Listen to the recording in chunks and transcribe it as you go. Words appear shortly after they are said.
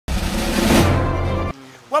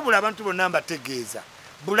wabula abantu bonna mbategeeza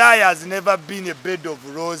Bulaya has never been a bed of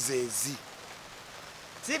roses.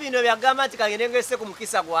 Si bino byagamba nti kagende ngese ku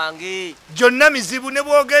mukisa gwange. Jonna mizibu ne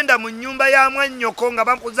bwogenda mu nnyumba ya mwannyoko nga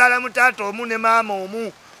bakuzaala mu taata omu ne maama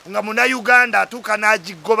omu nga muna Uganda atuuka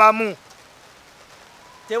n'agigobamu.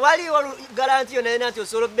 Tewali garanti yo nena nti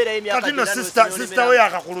osobola okubeerayo emyaka kati no sister we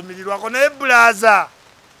yakakulumirirwako naye Bulaza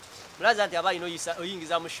nti aba ino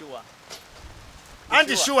oyingiza mu shuwa.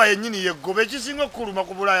 Anti shuwa yennyini yeggoba ekisinga okukuluma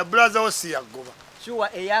ku Bulaya Bulaza wo si yaggoba.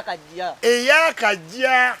 Shuwa eyakajja.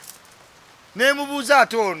 Eyakajja. Nemubuuza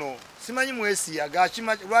ate ono simanyi mwesiyaga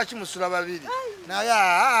lwaki musula babiri naye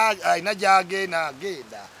ayina gyagenda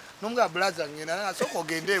agenda n'omugaba Bulaza ngenda asooka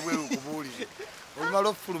ogende ebweru okubuulire olumala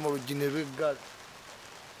okufuluma oluggi ne lweggala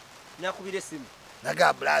nakubira essimu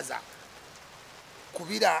naga Bulaza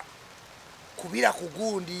kubira ku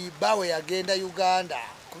gundi bawe yagenda Uganda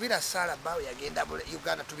kubira Sala bawe yagenda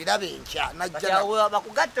Uganda tubirabe enkya najja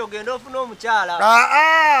bakugatte ogenda ofuna omukyala.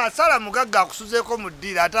 Sala mugagga akusuzeeko mu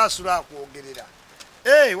ddiira ate asula akwogerera.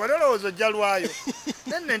 Walowooza ojja lwayo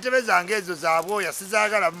nenne entebe zange ezo za bwoya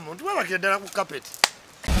sizaagala muntu wabakira ddala ku kapeti.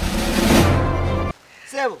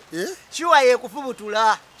 Sebo shuwa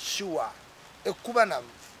yekufubutula. Shuwa ekkuba namu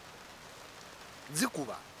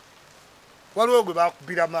zikuba waliwo gwe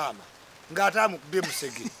bakubira maama ng'ate amukubye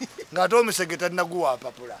musege ng'ate omusege talinaguwa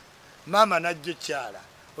mpapula maama najja ekyala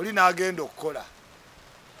oli n'agenda okukola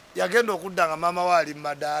yagenda okudda nga maama we ali mu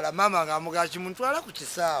madaala maama ng'amugaa kimuntwala ku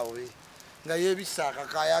kisaawe nga yeebisa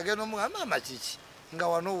akakaayo agenda omugamba maama kiki nga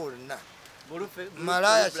wano wonna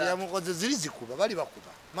malaya kyeyamukoze ziri zikuba bali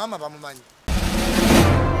bakuba maama bamumanyi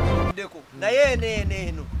naye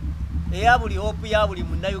eno eya buli hopu ya buli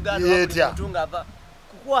munnayuganda wamutunga ava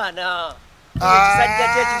kukwana ekisajja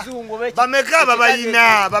ky'ekizungu bameka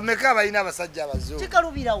abayina abasajja abazungu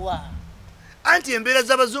kikalubira wa anti embeera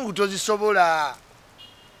z'abazungu tozisobola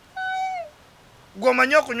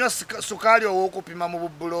gw'omanyi okunywa sukaali ow'okupima mu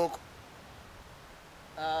bubulooko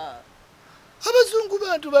abazungu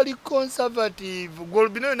bantu bali conservative bino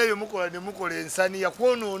byonna byemukola ne mukola ensaniya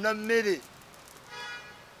kwonoona mmere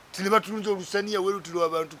tine batunze olusaniya werutirwa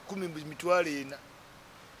abantu 10,000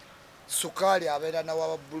 sukaali abeera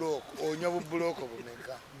nawa bulooko onywa bubulooko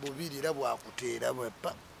bumeka bubiri era bwakuteera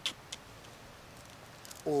bwepa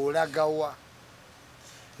olagawa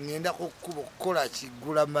ngenda kukuba okukola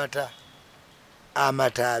kigula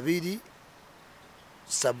amata 2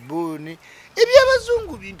 sabbuuni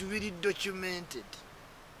ebyabazungu bintu biri documented.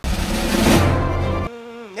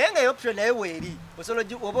 Nenga option naye weeri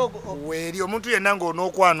weeri omuntu yenna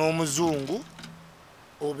ng'onookwana omuzungu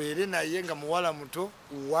obeere naye nga muwala muto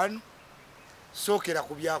 1 sookera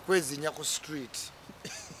ku byakwezinya ku street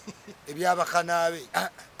ebyabakanaabe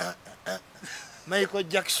Michael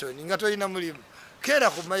Jackson nga tolina mulimu keera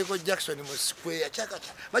ku Michael Jackson mu square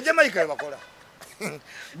chakacha bajamaika bakola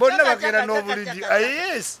bonna bakeera n'obulidi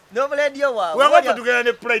yes n'obuledio waabwe wabwe tugenda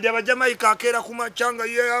ne pride abajamaika akeera ku machanga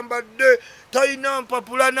yeyambadde talina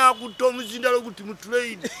mpapula n'akutta omuzindalo guti mu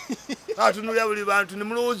trade atunulya buli bantu ne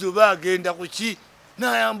mulowooza oba agenda ku ki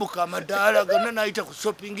n'ayambuka amadaala gonna n'ayita ku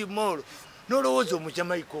shopping mall n'olowooza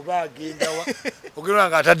omujamaika oba agenda wa ogenda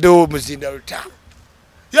nga ataddewo omuzindalo ta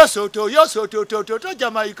yosoto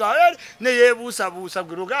Jamaika ne yeebuusabuusa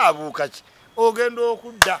gwe abuuka ki ogenda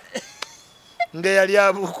okudda ng'eyali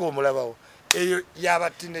abuuka omulabawo eyo yaba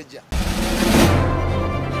teenager.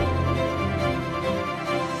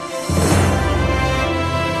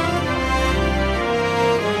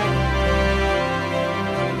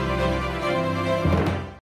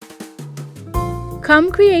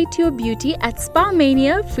 Come create your beauty at Spa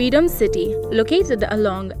Mania Freedom City. Located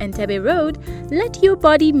along Entebbe Road, let your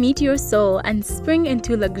body meet your soul and spring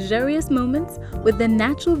into luxurious moments with the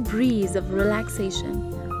natural breeze of relaxation.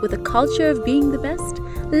 With a culture of being the best,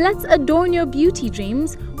 let's adorn your beauty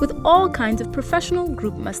dreams with all kinds of professional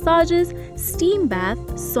group massages, steam bath,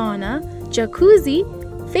 sauna, jacuzzi,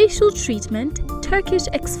 facial treatment, Turkish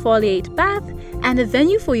exfoliate bath, and a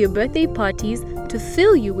venue for your birthday parties to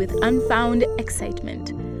fill you with unfound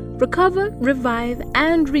excitement. Recover, revive,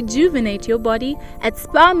 and rejuvenate your body at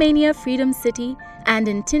Spa Mania Freedom City and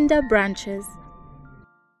in Tinda branches.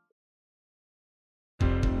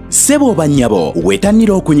 Sebo banyabo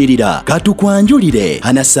wetanira okunyirira katukwanjulire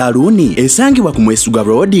hana saluni esangibwa ku Mwesuga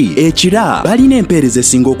Road ekira balina empeereza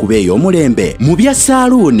esinga okuba ey'omulembe mu bya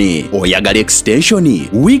saluni oyagala extension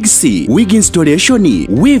wigs wig installation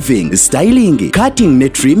weaving styling cutting ne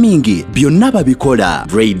trimming byonna babikola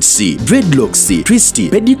braids dreadlocks twist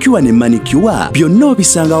pedicure ne manicure byonna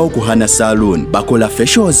obisangawo ku hana salon bakola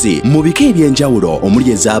facials mu bika ebyenjawulo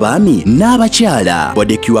omuli ez'abaami n'abakyala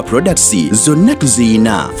bodicure products zonna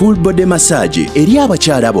tuziyina full body massage eri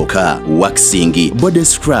abakyala bokka, waxing, body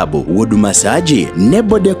scrub, wood massage ne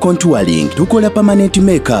body contouring. Tukola permanent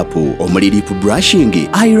makeup, omuli lip brushing,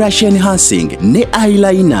 eyelash enhancing ne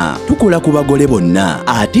eyeliner. Tukola ku bagole bonna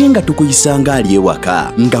ate nga tukuyisanga ali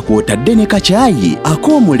ewaka nga kwotadde ne kacaayi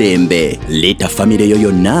ak'omulembe. Leeta famire yo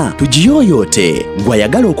yonna tugiyoyoote.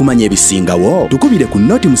 Gwayagala okumanya ebisingawo tukubire ku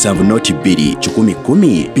noti 7 noti 2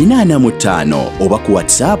 10 10 oba ku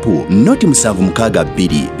WhatsApp noti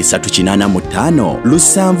 762 385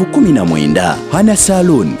 719. Hana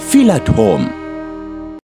Saloon, feel at home.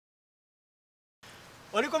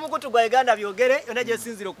 Oliko mukutu gwa Uganda byogere yonna gye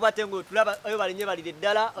sinzire okubate ngo tulaba ayo balinye balire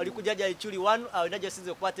ddala oli kujaja ichuli 1 ayo yonna gye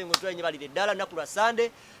sinzire okubate ngo tulinye balire ddala naku lwa Sunday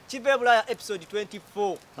Kiva Ebulaya episode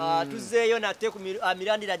 24 tuzeeyo nate ku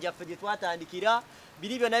mirandira gyaffe gye twatandikira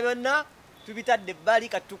bilibyo na byonna tubitadde bali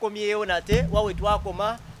katukomyeyo nate wawe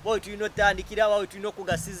twakoma wawe tulina otandikira wawe tulina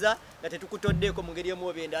okugasiza nga tetukutoddeko mu ngeri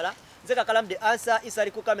y'omuobe endala nze Kakalamu the answer Isa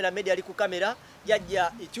ali ku kamera media ali ku kamera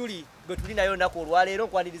yajja ichuli gwe tulinayo nako olwaleero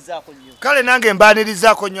nkwanirizaako nnyo kale nange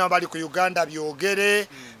mbanirizaako nnyo abali ku Uganda byogere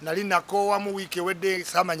nali nakoowa mu wiiki ewedde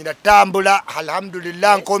samanyira tambula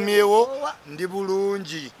alhamdulillah nkomyewo ndi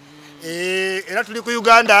bulungi era tuli ku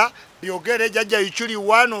Uganda byogere jajja ichuli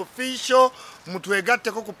 1 official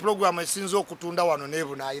mutwegatteko ku program esinzo okutunda wano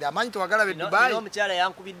nebunaayira amanyi twagala be Dubai omukyala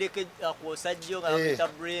yankubiddeko ku osajjo nga bamuyita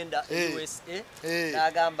Brenda USA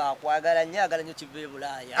n'agamba akwagala nnyo agala nnyo Kiva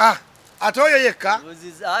Ebulaya ate oyo yekka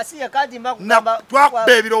si yakadi mbakugamba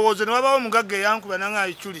twakuba ebirowoozo ne wabawo omugagga eyankuba nanga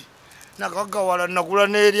ichuli nakagawala nagula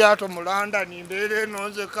n'eryato mu London mbeera eno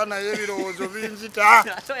nzekka naye ebirowoozo binzita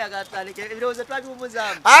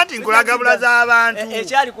anti nkulagabula z'abantu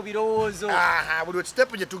ekyali ku birowoozo buli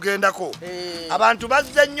kitepu gye tugendako abantu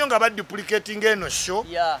bazza nnyo nga baduplicating eno show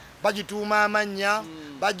bagituuma amannya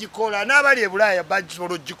bagikola n'abali Ebulaya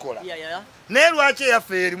bagisobola ogikola naye lwaki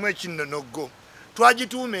eyaffe erimu ekinnonogo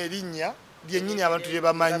twagituuma erinnya byennyini abantu bye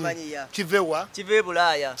bamanyi Kiva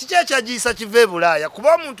Ebulaya kiki ekyagiyisa Kiva Ebulaya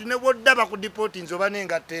kuba omuntu ne bw'oddaba ku dipoti nze oba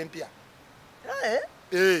n'engatta empya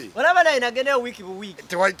olaba naye nagendayo wiiki buwiiki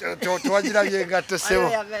tewagirabye engatta sebo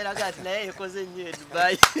naye ekoze nnyo e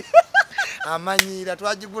Dubai amanyiira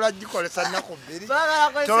twagigula gikolesa nnaku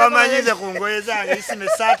 2 tobamanyize ku ngoye zange Isma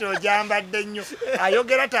esaati ogyambadde nnyo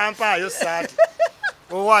ayogera tampaayo saati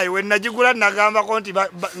owaayi we nagigula nagambako nti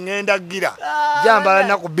ngenda gira jambala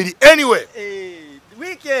nnaku 2 anyway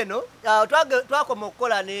wiiki eno twakoma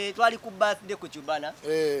okukola ne twali ku birthday ku Cubana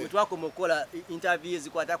we twakoma okukola interview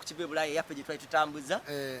ezikwata ku Kiva Ebulaya yaffe gye twali tutambuza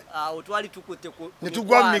awo twali tukutte ne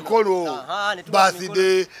tugwa mu mikolo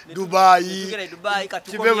birthday Dubai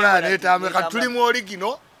Kiva Ebulaya netambula kati tuli mu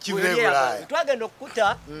origino Kiva Ebulaya twagenda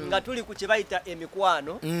okukuta nga tuli ku kye bayita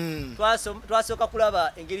emikwano twasooka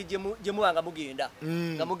kulaba engeri gye muba nga mugenda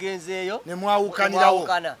nga mugenzeeyo ne mwawukanirawo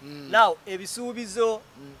naw ebisuubizo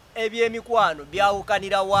ebyemikwano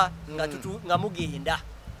byawukanirawa nga mugenda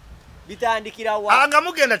bitandikirawa nga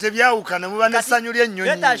mugenda tebyawukana muba n'essanyu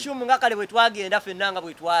ly'ennyonyi leta ashumu nga kale bwe twagenda ffenna nga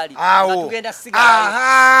bwe twali nga tugenda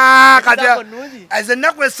sigala kati ezo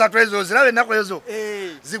ennaku esatu ezo ziraba ennaku ezo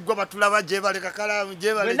ziggwa batulaba gyebale Kakalamu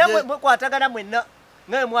gyebale mwekwatagana mwenna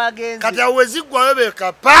nga mwagenze kati awo we ziggwayo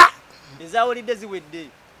bekapa ezawulidde ziwedde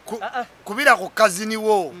kubira ku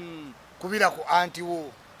kaziniwo kubira ku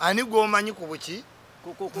antiwo ani gw'omanyi ku buki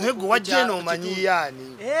nego wajje n'omanyi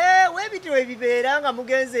yaani webitiro ebibeera nga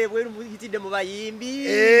mugenze ebweru muyitidde mu bayimbi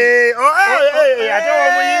ate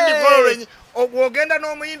omuyimbi kololwenyi ogenda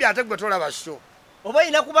n'omuyimbi ate gwe tolaba sho oba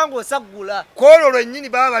olina kuba ng'osaggula kwolwo lwennyini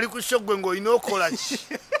baba bali ku sho gwe ng'olina okola ki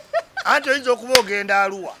anti oyinza okuba ogenda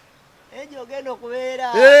Aluwa egyo ogenda okubeera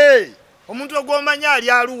omuntu ogw'omanyi ali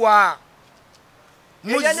Aluwa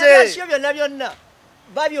muze byonna byonna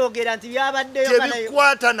babyogera nti byabaddeyo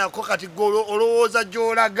tebikwata nako kati olowooza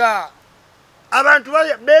gy'olaga abantu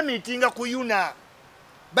beemitinga ku yuna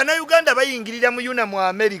bannayuganda bayingirira mu yuna mu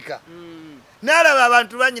Amerika n'alaba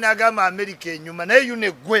abantu banyina agamba Amerika enyuma naye yuna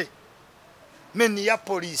eggwe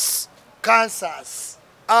Minneapolis, Kansas,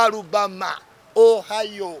 Alabama,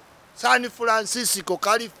 Ohio, San Francisco,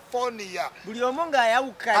 California buli omu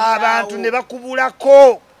ng'ayawukanya abantu ne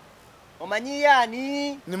bakubulako omanyi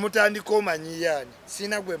yaani nimutandika omanyi yaani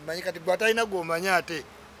sina gwe mmanyi kati gwe atalina gw'omanyi ate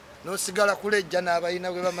n'osigala kulejja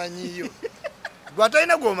n'abalina gwe bamanyiyo gwe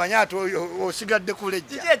atalina gw'omanyi ate osigadde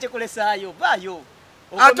kulejja kiki ekikulesaayo vaayo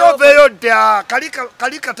ate oveeyo dda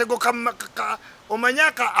kali katego omanyi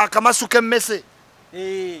akamasu k'emmese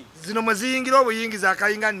zino mwe ziyingira obuyingiza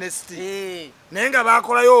akayinga nesti naye nga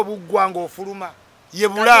bakolayo obuggwa ng'ofuluma ye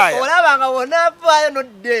Bulaya olaba nga wonavaayo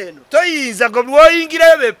nodde eno toyinza gwe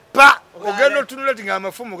lwoyingirayo beppa ogenda otunula ti nga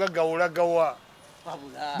amafumu gagawolagawa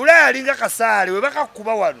Bulaya alinga kasaale we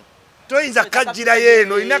bakakuba wano toyinza kajjirayo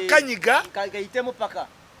eno olina kanyiga kayitemu paka.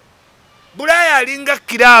 Bulaya alinga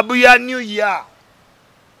kirabu ya New Year.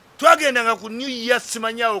 Twagendanga ku New Year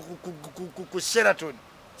simanyawo ku Sheraton.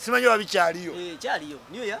 Simanyawo bikyaliyo. Kyaliyo.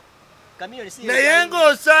 New Year. Kamiyoni si. Naye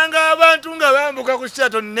ng'osanga abantu nga bambuka ku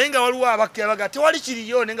Sheraton naye nga waliwo abaga tewali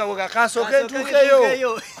kiriyo nenga bwekakasooka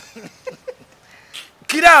entuukeyo.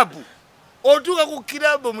 Kirabu. Otuuka ku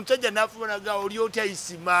kirabu omusajja n'afunaga oli otya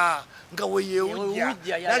Isma nga weyewujja.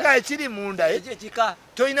 Naga ekiri munda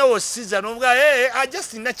toyina wosiza n'omuga aja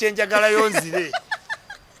sinna kyenjagalayo nzire.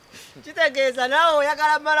 Kitegeeza naawe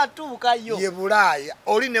oyagala mala tuukayo. Ye Bulaya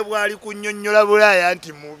oli ne bwali kunnyonnyola Bulaya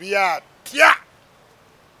nti mubi atya.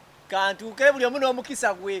 Kantuuke buli omu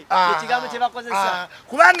n'omukisa gwe ekigambo kye bakozesa.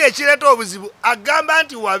 Kubanga ekireeta obuzibu agamba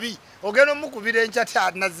nti wabi ogenda omukubira enkyati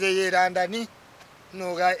anazeeyo erandani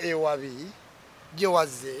noga ewabi gye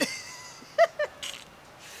wazze.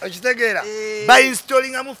 Okitegeera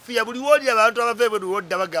bainstolingamu fiya buli wooli abantu abava ebweru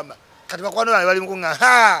wodda bagamba kati bakwano baali bali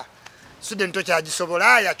mukuŋŋa Sweden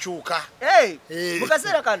tokyagisobola yakyuka. Mu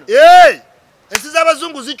kaseera kano ensi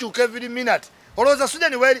z'abazungu zikyuka every minute. Olowooza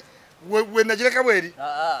Sweden we nagireka bweri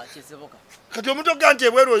kizibuka kati omuntu oga nti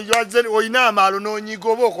ebweru oyina amaalo n'onyiga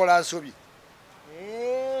oba okola nsobi.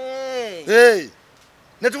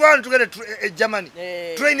 Netuwala tugende Germany.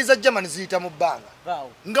 Train za Germany ziyita mu bbanga.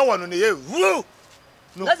 Nga wano naye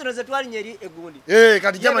nga zino ze twalinya eri egundi.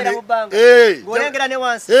 Kati Germany ng'olengera ne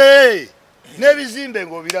wansi. N'ebizimbe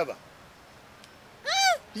ng'obiraba.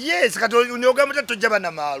 Yes, kati onogamba ate tojja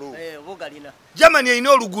bannamaalo. Bugalina. Germany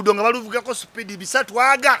erina oluguudo nga baluvugako speed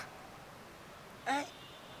 3 aga.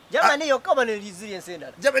 Germany yokka bano resilience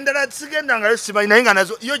endala. Endala sigendangayo simanyi naye nga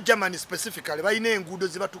nazo yo Germany specifically balina enguudo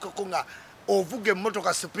ze batuukako nga ovuga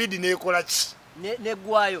emmotoka speed n'ekola ki?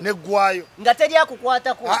 Neggwayo. Nga teri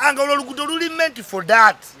akukwatako. Nga oluguudo luli meant for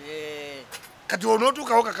that. Kati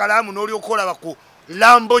onootuukawo kakalaamu n'olyoka olaba ku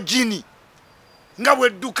Lamborghini nga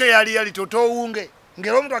bwedduka yali totowunge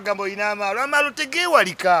ngera omuntu agamba oyina amaalo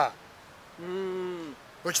tegeewalika.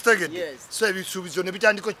 Okitegedde? So ebisuubizo ne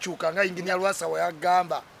bitandika okukyuka nga Engineer Lwasa we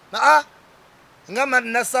yagamba nga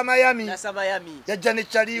Nasamayami yajja ne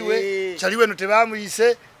Kyaliwe no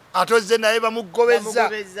tebaamuyise atozze naye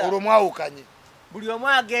bamugobezza olwo mwawukanye. Buli omu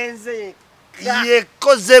agenze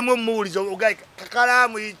yekozemu omuwulizo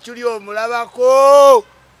kakalaamu ikyuli omulabako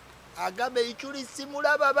agambe ikyuli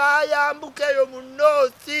simulaba bayambuka eyo mu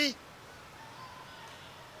North.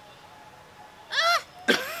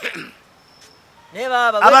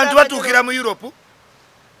 Abantu batuukira mu Europe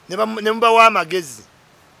ne mubawa amagezi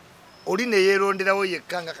oli ne yeeronderawo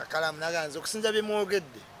yekka nga kakalaamu naganza okusinza bye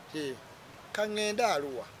mwogedde kaŋŋende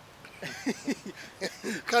aluwa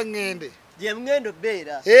kaŋŋende gye mugendo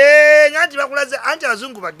beera nganti bakulaze anti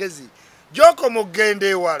abazungu bagezi gy'okoma okugenda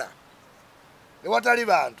ewala ewatali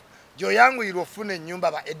bantu gy'oyanguyirwa ofuna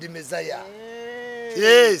ennyumba ba Edimezaya.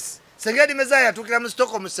 Yes, senga Edimezaya atuukira mu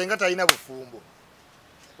Stockholm senga talina bufumbo.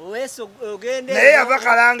 Naye yava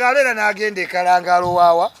Kalangaalo era n'agenda e Kalangaalo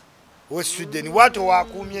waawa we Sweden wato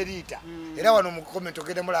wakuumye liita. Era wano mu comment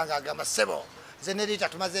ogende mulanga agamba sebo nze ne liita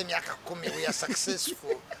tumaze emyaka 10 we are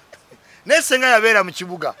successful. Ne senga yabeera mu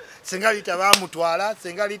kibuga senga liita baamutwala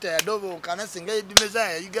senga liita yadobonkana senga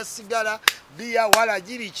Edimezaya yayiga sigala biya wala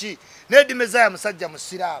jiriki ne Edimezaya musajja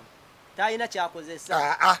musiraamu talina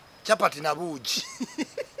kyakozesa chapati na buugi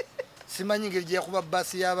simanyi ngeri gye yakuba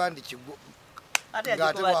bbaasi y'abandi kigo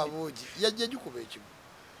ng'ate wa buugi yajja gikuba ekigo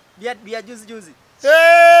bya juzi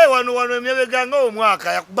wano emyabega nga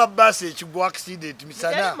omwaka yakuba bbaasi ekigo accident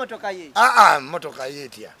misana motoka ye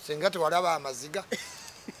etya senga tewalaba amaziga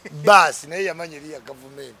basi naye yamanya eri ya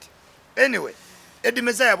gavumenti. Anyway,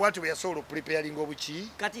 Edimezaya bwati bwe yasobola okupreparing obuki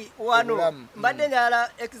kati wano mbadde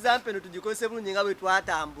njala example tugikozese bulungi nga bwe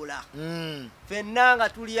twatambula ffenna nga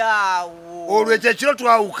tuli awo olwo ekyo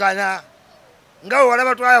twawukana nga we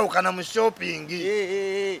walaba twayawukana mu shopping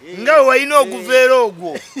nga we walina oguveera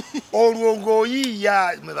ogwo olwo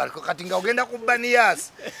ng'oyiiya kati nga ogenda ku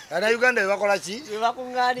Banias Bannayuganda be bakola ki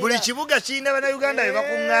buli kibuga kirina Bannayuganda be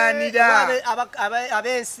bakuŋŋaanira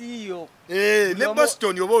ab'ensi yo ne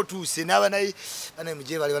Boston oba otuuse n'abanaye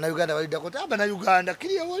bali Bannayuganda baliddako Bannayuganda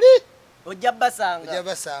kiriya wali ojja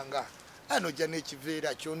basanga ano ojja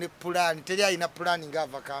n'ekiveera kyo ne pulaani teri alina pulaani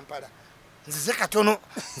ng'ava Kampala. Nzize katono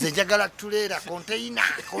nze njagala tuleera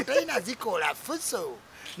konteyina zikola fuso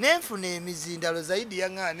nenfuna emizindalo zaidi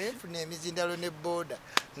yaŋŋaa nenfuna emizindalo ne booda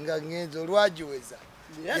nga ŋŋenze olwagiweza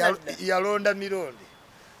yalonda mironde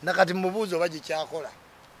nakati mubuuzo oba gikyakola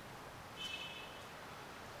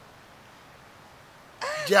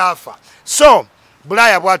gyafa. So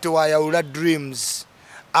Bulaya bwate wayawula dreams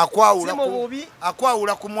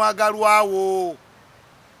akwawula ku mwagalwawo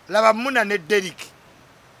laba Muna ne Derek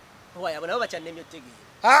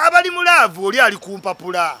abali mulaavu oli ali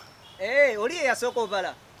kumpapula oli eyasooka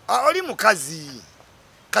ovala oli mukazi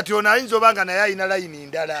kati ono ayinza obanga naye ayina layini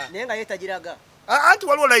ndala naye nga yeetagiraga anti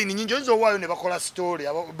waliwo layini nyingi oyinza owaayo ne bakola story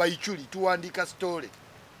bayichuli tuwandiika story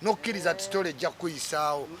nokkiriza ti story ejja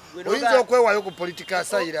kukuyisaawo oyinza okwewaayo ku political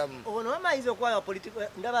asylum ayinza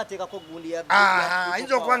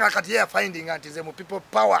okubanga kati yeya finding nti nze mu people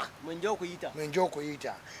power mwenja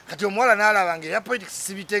okuyita kati omuwala n'alaba nga eya politics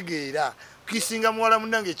sibitegeera kukisinga muwala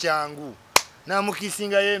munnange kyangu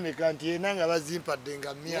namukisinga yemeka nti yena nga bazimpadde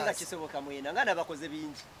nga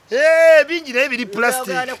bingi naye biri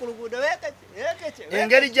plastic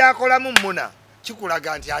engeri gyakolamu Muna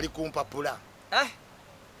kikulaga nti ali kumpapula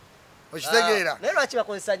okitegeera naye lwaki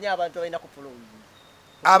bakozesa nnyo abantu abalina ku following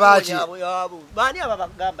abaki baani aba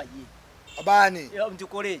bagamba ye baani nti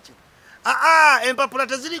kola ekyo empapula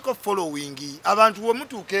teziriko following abantu we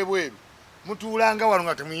mutuuka ebweru mutuulanga wano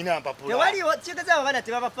nga temuyina mpapula tewaliwo kitegeeza abaana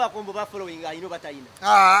tebabafaako mbu ba following ayina oba talina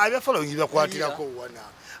abya following bakwatirako wana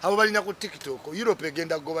abo balina ku TikTok Europe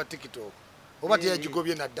egenda kugoba TikTok oba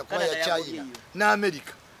teyagigobye nadda kuba ya China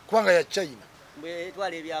n'Amerika kubanga ya China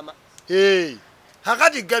etwala ebyama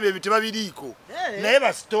hakati gabe ebyo tebabiriiko naye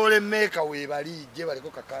basitole meeka weebali gye baliko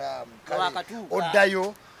kakalaamu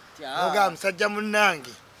oddayo noga musajja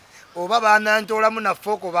munnange oba banantoolamu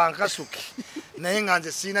nafeoko bankasuke naye nga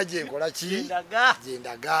nze siina gyenkola ki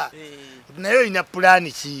gyendaga naye olina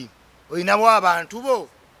pulaani ki olinamu abantu bo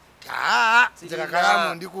nze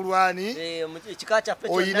kakalaamu ndi ku lwani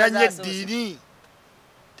olina nnyo eddiini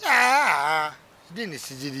eddiini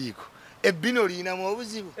sigiriiko ebbina olinamu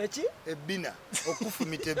obuzibu ebbina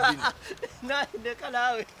okufumita ebbina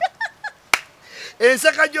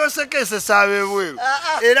ensaka gy'oseka esesaba ebweru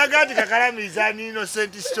eraga nti Kakalaamu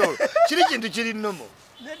innocent story kiri kintu kiri nnomo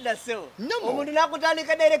omuntu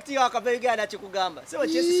nakutandika direct wakabegana kikugamba sewo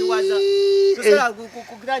kyesisiwaza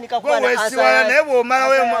wesiwala naye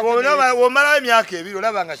bw'omalawo emyaka ebiri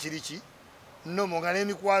olaba nga kiriki nnomo nga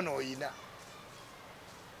n'emikwano oyina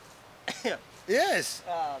yes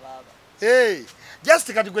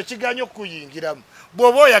just kati gwe kiganya okukuyingiramu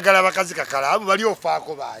bw'oba oyagala bakazi Kakalaamu bali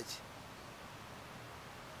ofaako baaki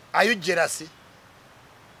are you jealous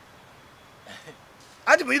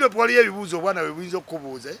ati mu Europe waliyo ebibuuzo obwana bwe buyinza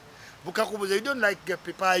okukubuuza bukakubuuza you don't like gay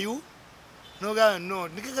people are you no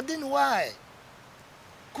then why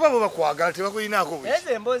kuba bo bakwagala tebakuyinaako bwe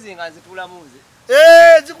emboozi nga nzitulamuze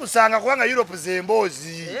zikusanga kubanga Europe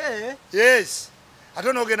zemboozi yes ate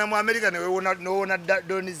onogenda mu America nowona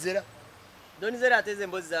donizera ate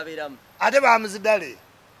zemboozi zabeeramu ate bamuzidale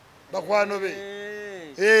bakwano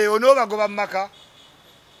be onoobagoba mu maka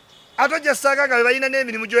ate ojjasanga nga bebalina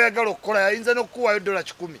n'emirimu gy'oyagala okukola yayinza n'okukuwaayo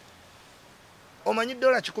 $100 omanyi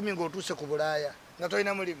 $100 ng'otuuse ku Bulaaya nga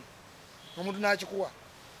tolina mulimu omuntu n'akikuwa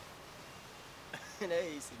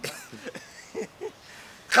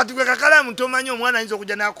kati gwe Kakalaamu tomanyi omwana ayinza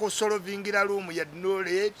okujja n'akosolovingira luumu ya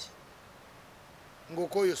knowledge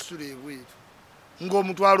ng'okooyo ssula ebweru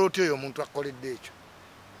ng'omutwala oti oyo omuntu akoledde ekyo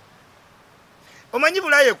omanyi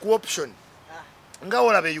Bulaaya ku option nga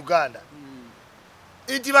olaba e Uganda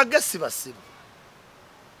nti bagesi basibu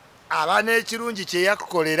abaana ekirungi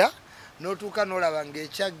kyeyakukolera n'otuuka n'olaba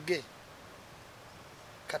ng'ekyagge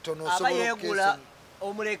katono osobola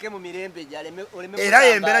omuleke mu mirembe era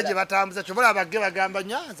yembeera gye batambuza kyobola abagge bagamba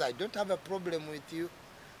Nyanza I don't have a problem with you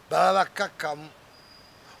baba bakkakkamu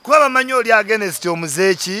kuba bamanyi oli against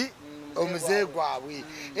omuzeeki omuzee gwabwe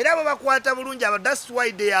era abo bakwata bulungi aba that's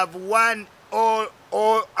why they have won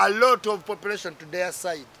or a lot of population to their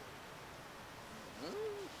side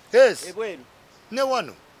yes ne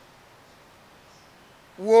wano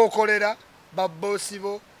wookolera babboosi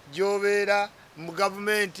bo gy'obeera mu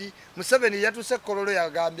gavumenti Museveni yatuse kololo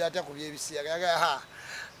yagambye atya ku byebisi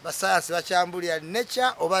basayansi bakyambulira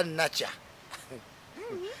nature oba nature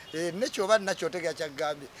nature oba nature otegera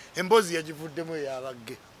kyagambye emboozi yagivuddemu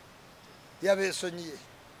eyabagge yabeesonyiye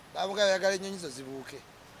bamugaba yagala ennyonyi zo zibuuke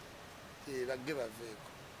bagge baveeko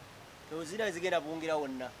ozira zigenda buungira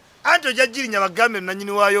wonna anti ojja girinya bagambe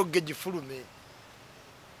nanyini waayo gge gifulume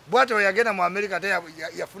bwate yagenda mu America ate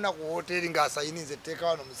yafuna ku hoteri ng'asayininze etteeka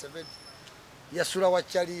wano Museveni yasula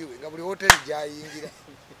wakyaliwe nga buli hoteri gyayingira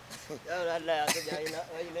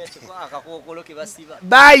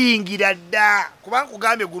bayingira dda kubanga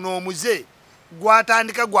kugambye guno omuze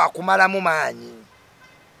gwatandika gwakumalamu maanyi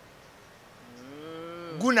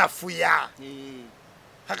gunafuya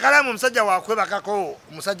Kakalaamu omusajja wakwebakako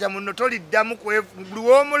omusajja muno toliddamu buli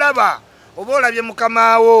w'omulaba oba olabye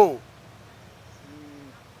mukamaawo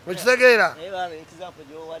okitegeera example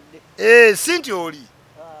gy'owadde sinti oli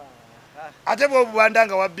ate bw'obubanda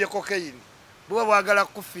nga wabbye cocaine buba bwagala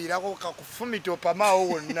kufiirako kakufumita opamaawo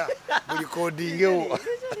wonna buli kodingewo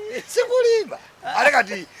sikulimba ate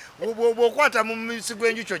kati bw'okwata mu mubisi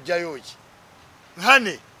gw'enjuki ojjayo ki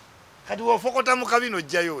hane kati bw'ofokota mu kabino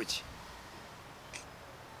ojjayo ki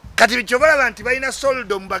kati kyobalaba nti balina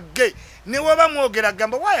soldo mu bagay ne waba mwogera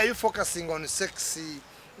gamba why are you focusing on sex?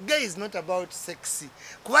 Gay is not about sex.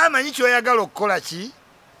 Kuba amanyi kyoyagala okukola ki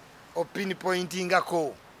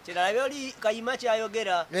opinpointingako kiralabe oli kayima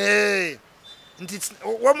kyayogera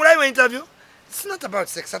wamulayo interview. It's not about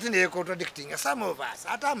sex. Ate ne contradicting some of us.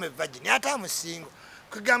 Ate I'm a virgin, ate I'm single.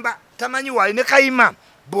 Kugamba tamanyi wali ne kayima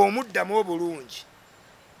bw'omuddamu obulungi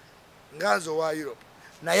ngazo wa Europe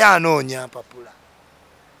naye anoonya mpapula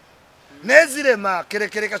nezirema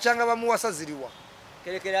kerekere kachanga bamuwasa ziriwa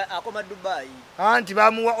kerekera akoma Dubai anti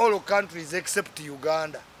bamuwa all countries except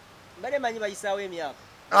Uganda bale manyi bayisawo emyaka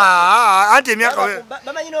anti emyaka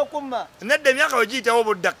bamanyi n'okumma nedde emyaka wegiyitawo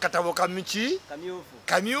obudda katabo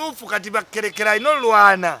kamyufu kati bakerekera ino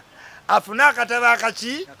lwana afuna akatabo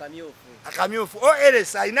akaki akamyufu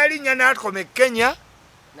Aleese alina linnya n'akoma Kenya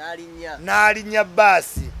n'alinnya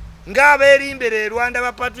baasi ng'abeerimbere Rwanda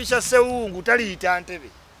ba Patricia Sewungu taliyita Ntebe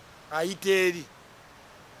ayita eri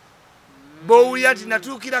bowulira ati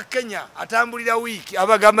natuukira Kenya atambulira wiiki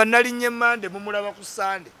abagamba nalinnya Mande mumulaba ku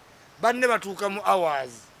Sande banne batuuka mu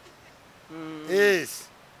hours yes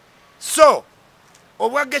so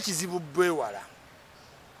obwagge kizibu bwewala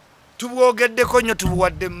tubwogeddeko nnyo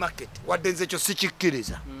tubuwadde market wadde nze ekyo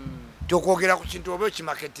sikikkiriza tokwogera ku kintu oba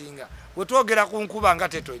ekimaketinga wetwogera ku nkuba nga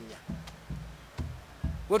tetonnya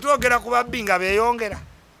wetwogera ku babbi nga beeyongera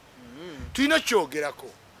tulina kyogerako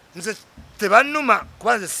nze tebannuma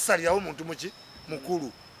kuba nze sisalirawo omuntu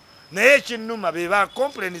mukulu naye ekinnuma be ba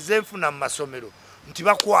complain zenfuna mu masomero nti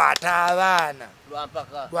bakwata abaana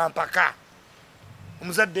lwampaka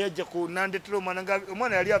omuzadde yajja ku nandetera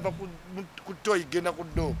omwana yali ava ku toyi genda ku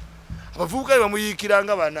ddoobo abavubuka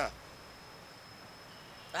bamuyiikiranga bana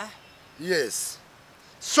yes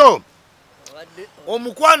so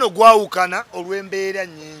omukwano gwawukana olw'embeera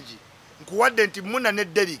nnyingi nkuwadde nti Muna ne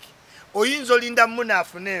Derek oyinza olinda Muna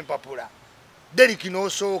afune empapula Derek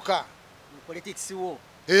n'osooka politics wo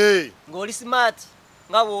ng'oli smart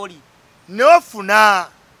nga bw'oli n'ofuna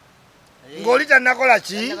ng'oli tannakola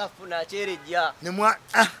ki nemwa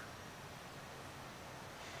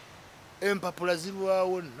empapula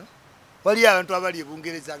zirwawo nno wali abantu abali e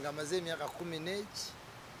Bungereza nga amaze emyaka 10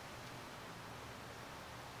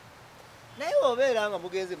 naye obeera nga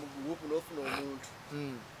mugenze mu gurupu n'ofuna omuntu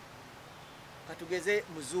katugeze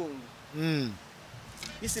muzungu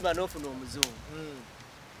Isma n'ofuna omuzungu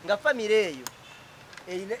nga famire eyo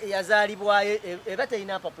eyazaalibwayo eba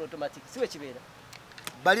terina mpapula automatic siwe kibeera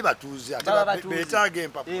bali batuuze ate beetaaga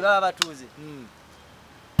empapula baba batuuze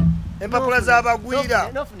empapula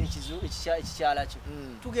z'abagwira n'ofuna ekikyala kyo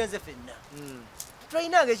tugenze ffenna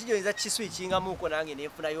tulinaanga ekijoyinza kiswikingamuuko nange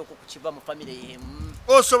nenfunayoko kukiva mu famire yemu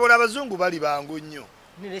osobola abazungu bali bangu nnyo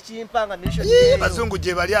nekimpanga bazungu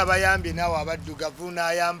gye bali abayambye naawe abaddugavu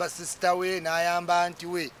n'ayamba sisita we n'ayamba anti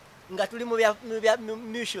we nga tuli mu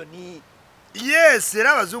missioni yes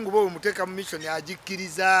era abazungu bo muteeka mu missioni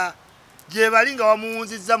agikkiriza gye bali nga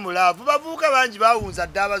wamuwunzizza mu laavu bavubuka bangi bawunza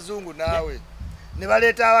dde abazungu naawe ne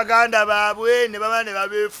baleeta abaganda baabwe ne baba ne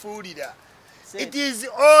babeefuulira. It is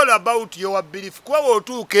all about your belief. Kwa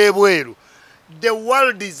wotuuka ebweru, the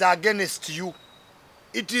world is against you.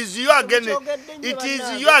 It is you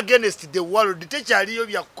against the world. Tekyaliyo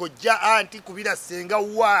byakojja anti kubira senga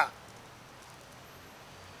wa.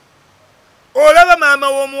 Olaba mama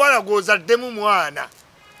w'omuwala gw'ozaddemu mwana.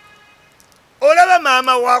 Olaba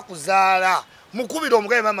mama wakuzaala. Mukubira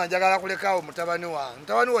omugaye mama njagala kulekaawo mutabani wange.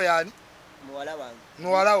 Mutabani wo yani? Muwala wange.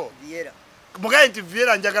 Muwala wo? Viera. Mugaye nti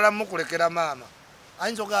Viera njagala mukulekera mama.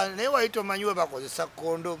 Ayinza okugamba naye wayita omanyi we bakozesa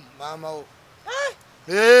kondo mama wo.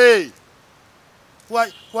 Hey!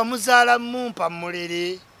 Wamuzaala mumpa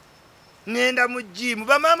mulere. Ngenda mu jimu.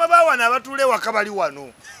 Bamama bawana abatuule waka bali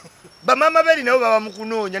wano. Bamama beri nabo baba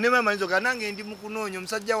mukunoonya ne mama ayinza okugamba nange ndi mukunoonya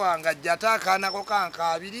omusajja wange ajja ataakaanako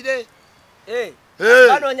kankaabirire.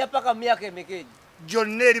 Banoonya paka mu myaka emeka egyo.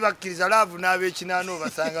 Gyonna eri bakkiriza laavu n'ab'ekinaana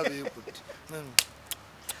obasanga beekutte.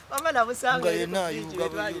 Mama namusanga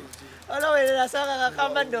olawera sanga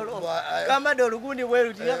kambadde olugundi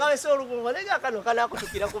bweruti nakawesa olugundi walega kano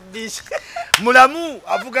kanakutukira ku bishi mulamu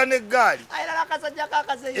avuga n'eggaali ayirala akasajja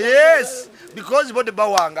kakase. Yes, because bode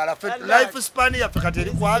bawangala life span yaffe kati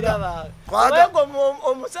eri kwaga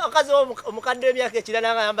omukazi omukadde emyaka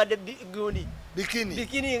ekirala nga yambadde gundi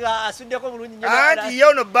bikini nga asuddeko bulungi nnyo anti ye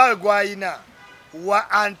ono bbawe gw'ayina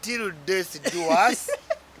until death do us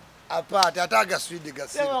apart ataga swidi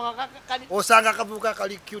gasiro osanga akavuka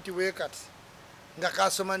kali cute we kati nga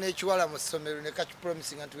kasoma n'ekiwala mu ssomero ne kachi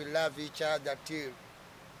promising that we love each other till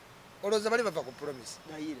oloza bali bava ku promise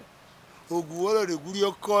nayira oguwala ne guli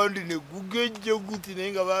okondi ne gugejje guti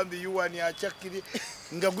nenga bambi yuwani achakiri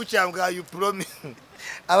nga gukyanga you promise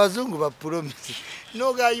abazungu ba promise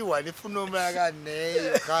no ga yuwani funo mlaga ne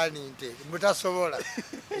yokaninte mutasobola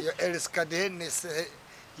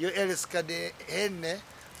yo eliskade henne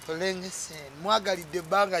polengesen mwagalidde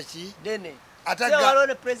banga ki dene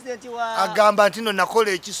ataga president wa agamba ntino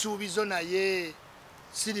nakola ekisuubizo naye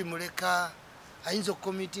siri muleka ayinza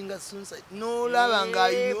okukomitinga suicide nolaba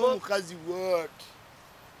ng'ayina omukazi wati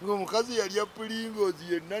ng'omukazi yali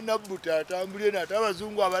apulingozi yenna nabbuto atambulye nate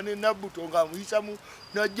abazungu abane nabbuto ng'amuyisamu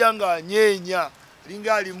najja ng'anyeenya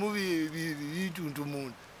linga alimu bituntu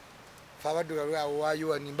munda fe abadduka lwawo wa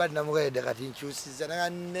yuwani mba namugayedde kati nkyusiza naga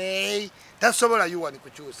neyi tasobola yuwani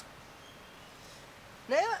kukyusa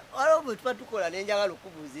naye waliwo bwe tuba tukola nenjagala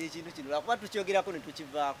okubuuza ekintu kino lwakuba tukyogerako ne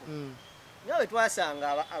tukivaako nga bwe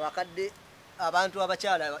twasanga abakadde abantu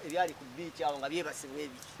abakyala ebyali ku biici awo nga byebasibwa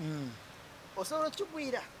ebiki osobola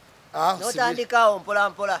okukigwira notandikaawo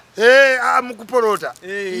mpolampola mukupolota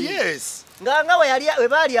yes nga we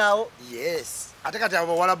baali awo yes ate kati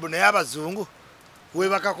abo bawalabu naye abazungu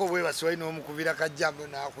webakako bwebasi walina omukubira kajjango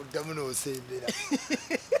nakuddamu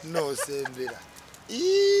nosembera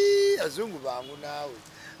azungu bangu naawe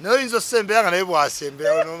naye oyinza osembera nga naye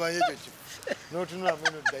bwasemberawo nomanya ekyo kifu notunulamu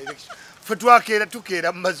eno direction fe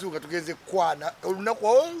tukeera mu mazungu tugenze kwana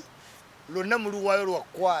olunaku lwonna muluwayo lwa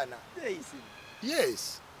kwana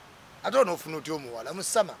yes ate onoofuna otya omuwala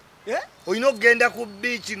musama olina okugenda ku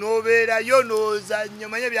biici n'obeerayo n'ozannya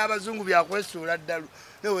manye byabazungu byakwesuula ddalu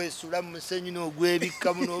neweesuula mu musenyu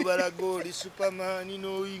n'ogwebikkamu n'obalaga oli supamaani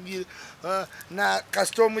n'oyingira na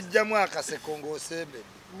kasita omugjamu akaseko ng'osembedde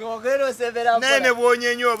naye ne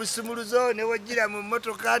bwonyenya obusumuluzo ne wajjira mu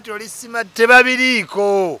mmotoka ati oli sima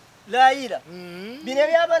tebabiriiko layira bino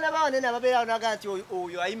ebyabaana bawanene ababeerawo naga nti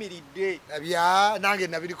oyo ayimiridde abya nange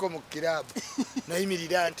nabiriko mu kiraabu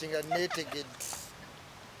nayimirira nti nga neetegedde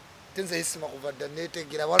tenze Isma kuva dda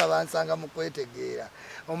neetegeera bawala bansanga mu kwetegeera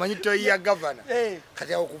omanyi toyiya gavana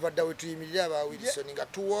kati awo kuva dda we tuyimirira aba Wilson nga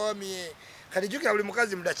tuwoomye kati jjukira buli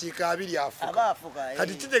mukazi mu dakiika 2 afuka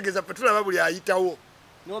kati kitegeeza pe tulaba buli ayitawo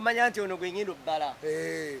nomanya nti ono gwe ngendo bbala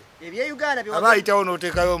ebye Uganda aba ayitawo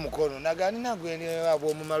n'oteekayo omukono nagani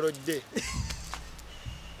nagwenabwe omumalodde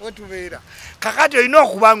wetubeera kakati olina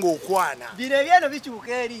okuba nga okwana bino ebyeno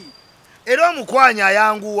bikyuka eri era omukwanya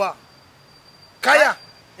ayanguwa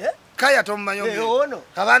kaya tomumanyi ono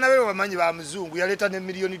abaana be bamanyi ba muzungu yaleeta ne $1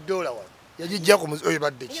 million wano yagijja ku oyo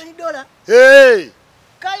badde ki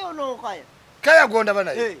kaya gonda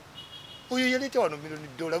banaye oyo yaleeta wano $1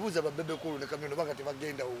 million buuza babebe kulu ne kamyono banga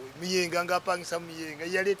tebagenda miyenga ng'apangisa miyenga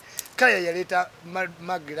yaleeta kaya yaleeta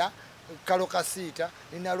magira kalo kasiita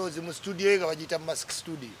nina lozi mu studio nga bagiyita mask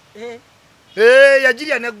studio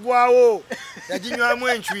yagirya neggwawo yaginywamu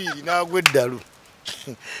enchwiri n'agwa eddalu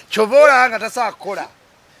kyova nga tasaakola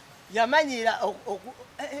yamanyira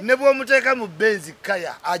ne bw'omuteeka mu benzi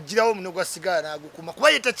kaya agirawo omuno gwa sigala n'agukuma kuba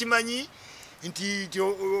ye takimanyi nti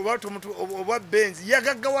oba benzi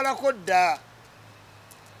yagaggawalako dda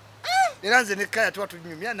era nze ne kaya tuba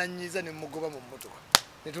tunyumya nanyiza ne mugoba mu mmotoka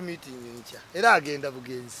ne tumiitinga enkya era agenda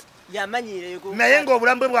bugenzi naye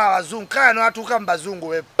ng'obulambe bw'abazungu kaya n'atuuka mu bazungu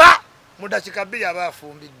we pa mu dakiika 2 aba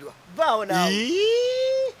afumbiddwa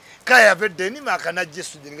kaya yavedde enima akanajja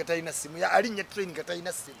Sweden nga talina simu alinnya train nga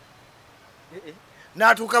talina simu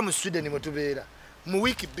n'atuuka mu Sweden mwe tubeera mu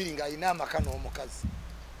wiiki 2 ng'alina amaka n'omukazi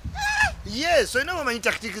yes olina mumanyi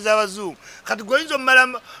takitiki z'abazungu kati gwoyinza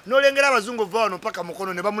omumala n'olengera abazungu ova wano paka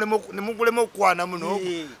mukono ne mugulema okukwana muno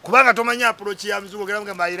kubanga tomanyi approach ya muzungu ogera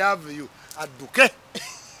mugamba I love you adduke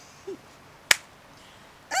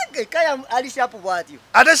kaya ali shapu bwatyo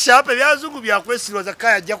ate shapu ebyazungu byakwesirwaza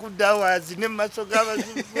kaya ajja kuddawo azine mu maaso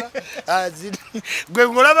g'abazungu azine gwe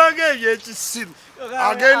ng'olabanga ebyo ekisiru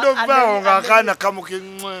agenda ovaawo ng'akaana kamuke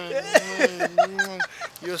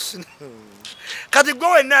kati gwe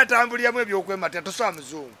wenna atambuliramu ebyokwemata tosoba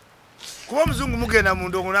muzungu kuba omuzungu mugenda mu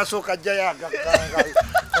ndongo n'asooka ajjayo agakanga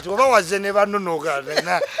kati oba wazze ne bannonoga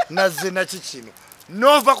nazze naki kino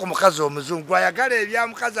nova ku mukazi omuzungu ayagala ebya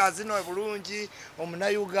mukazi azina bulungi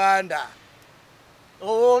omuna-Uganda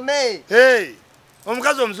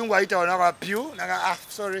omukazi omuzungu ayitawo naga pyu naga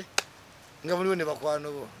sorry nga muliwo ne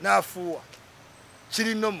bakwano bo n'afuuwa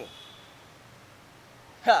kiri nomo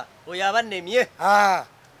oyo abannemye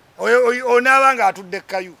onaaba nga atudde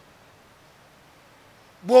kayu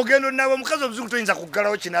bwogendo nabo mukazi omuzungu toyinza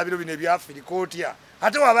kuggalawo kinaabiro bino ebyafirika otya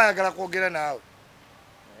ate waba ayagala kwogera naawe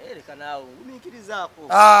leka naawe ngumiikirizaako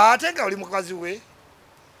ate nga oli mukazi we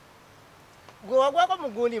gwe wagwako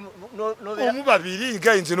mugundi omu babiri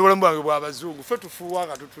gayinza n'obulamu bwange bw'abazungu ffe tufuuwa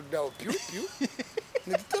nga tutuddeawo pyupyu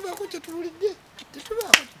ne tutabaako kyetubulidde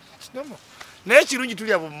tetubaako kinomo naye kirungi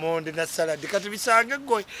tulya bumonde na saladi kati bisange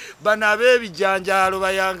gwe bano ab'ebijanjaalo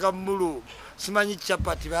bayanga mulu simanyi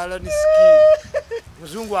chapati balani ski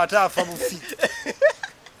muzungu ate afa bufi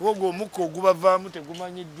wogo omukka ogubavaamu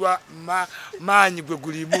tegumanyiddwa maanyi gwe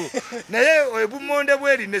gulimu naye ebumonde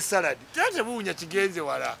bweri ne saladi tebuunya kigenze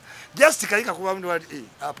wala just kalika kubamu ndi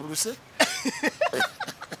apuluse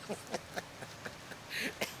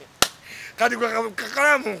kati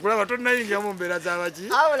kakalaamu nkulaba tonnayingira mu mbeera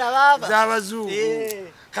z'abazungu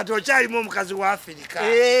kati okyalimu omukazi wa Afirika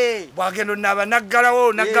bwagendo naba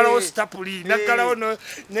naggalawo stapuli naggalawo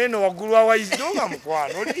neno waggulu awayizidonga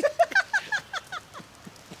mukwano oli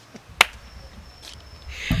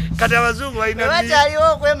kati abazungu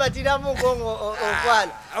bakyaliwo okwematiramu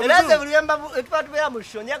okwala era nze buli etuba tubeera mu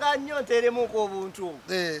sho njagala nnyo nteeremuko obuntu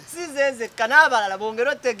si ze nzekka n'abalala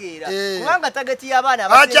bongera otegeera kubanga tageti y'abaana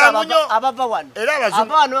abava wano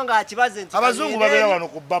ava wano ng'akibaze nti abazungu babeera wano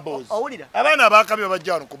ku bubbles owulira abaana abakabi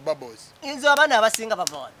bajja wano ku bubbles nze abaana abasinga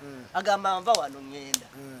bava wano agamba nva wano ngenda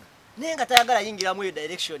naye nga tayagala yingiramu eyo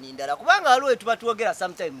direction ndala kubanga waliwo etuba twogera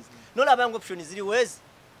sometimes nolaba nga option ziri wezi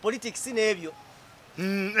politics n'ebyo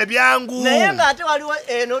ebyangu naye ng'ate waliwo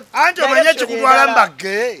eno anti omanye kikutwala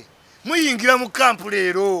mbagge muyingira mu kampu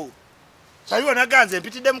leero saliwo naganze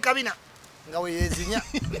mpitidde mu kabina nga weyezinya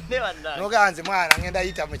noganze mwana ngenda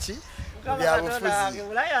yita muki byabufuzi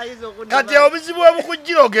kati obuzibu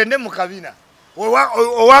obukujjira ogende mu kabina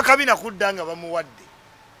owa kabina kudda nga bamuwadde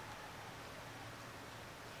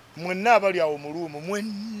mwenna abali awo mu luumu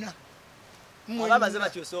mwenna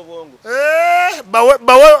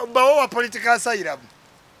bawe wa political asylum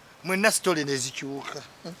mwenna story nezikyuka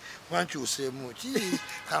wankyuseemu ki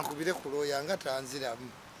kankubire ku looya nga tanziramu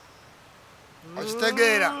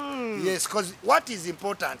okitegeera yes because what is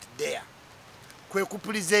important there kwe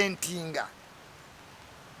kupresentinga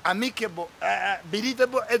amicable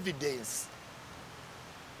believable evidence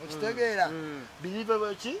okitegeera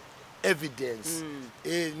believable ki evidence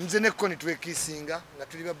nze nekko nitwekisinga nga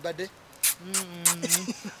tuli babadde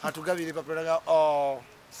atugabire papulaga oh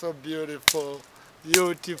so beautiful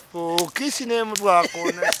kisi name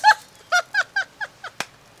bwakona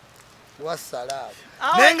wasalamu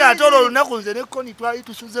nenga atolo olunaku nze nekko nitwali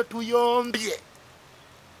tusuze tuyombye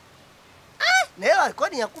naye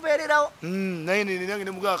alikoni yakubeererawo naye nange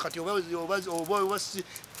ne mugaa kati oba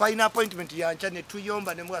final appointment yanca ne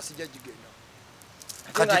tuyomba ne mugaa sijja gigenda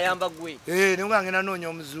kati ayamba gwe ne mugaa ngenda noonya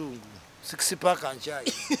omuzungu 6 pack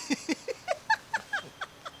anchayi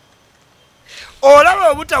olaba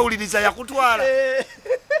obutawuliriza yakutwala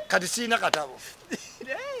kati siina katabo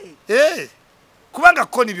kubanga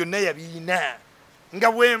koni byonna yabiina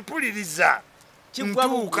nga bwempuliriza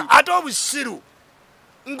ntuuka ate obusiru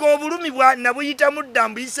ng'obulumi nabuyitamu dda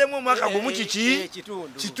mbuyisemu omwaka gumu kiki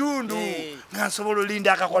kitundu nga nsobola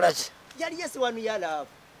olinda akakola ki yali yesi wanu yalaavu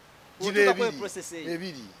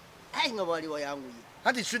ebiri ayi nga bwali wayanguye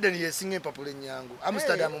anti Sweden yesinga empapula ennyangu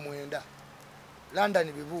Amsterdam 9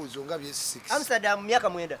 London bibuuzo nga byesi 6 Amsterdam myaka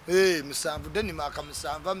 9 7 Denmark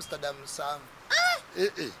 7 Amsterdam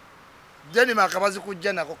 7 Denmark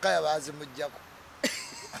bazikujja nako kaya bazimujjako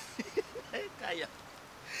kaya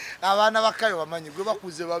abaana bakayo bamanyi gwe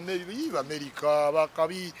bakuze Amerika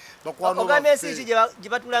bakabi bakwano baffe gye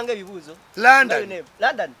batulanga ebibuuzo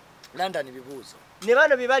London bibuuzo ne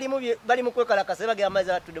bano bali mu kwekalakasa bagenda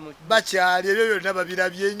amazzi atudde mu bakyali ebyo byonna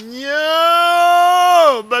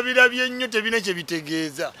babirabye nnyo tebina kye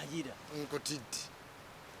bitegeeza nkutidde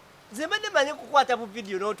nze mbadde manyi kukwata bu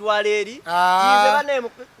vidiyo n'otwala eri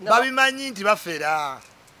babimanyi nti bafera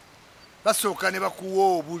basooka ne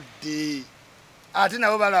bakuwa obudde ate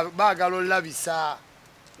nabo baagala olabisa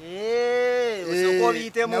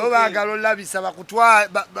nabo baagala olabisa bakutwa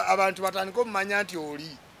abantu batandika omumanya nti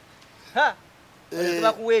oli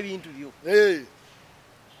bakuwa ebintu byo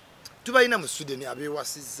tubalina mu Sweden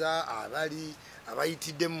abeewasizza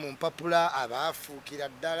abayitiddemu mu mpapula abaafuukira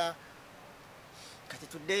ddala kati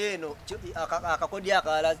tuddeyo eno akakodyo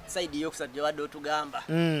akalala sayidi eyokusatu gye badde otugamba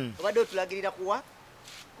obadde otulagirira kuwa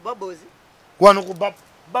ku babozi wano ku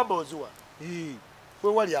babozi wa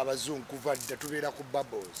we wali abazungu kuva dda tubeera ku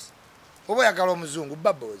bubbles oba oyagala omuzungu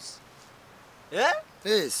bubbles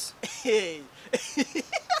yes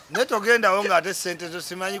naye togendawo ng'ate sente zo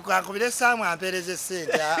simanyi kakubire saamu ampeereze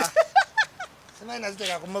sente simanyi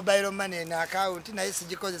naziteeka ku mobile money na account naye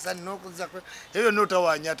sigikozesa n'okuza ebyo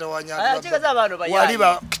n'otawanya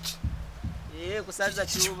waliba kusaza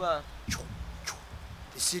kyuma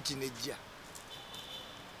isiiti nejja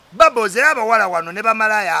Bubbles era abawala wano ne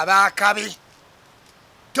bamalaya abaakabi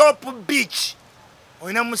Top Beach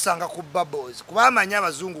oyina musanga ku Bubbles kuba amanya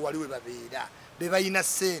abazungu waliwe babeera be bayina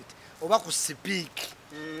sente oba ku speak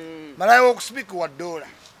malaya w'okuspeak wa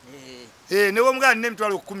 $1 newe omugala nina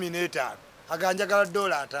emitwalo 15 aganjagala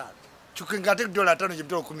 $5 chukinga ate $5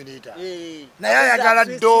 gyemitwalo 15 naye ayagala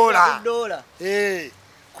 $.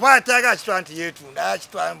 Kuba ataga kitwa nti yeetunda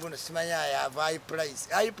kitwa mbuno simanya yava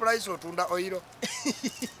high price otunda oiro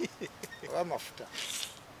oba mafuta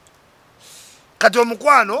kati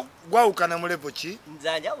omukwano gwawukana mu level ki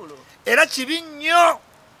nzanjawulo era kibi nnyo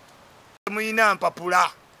muyina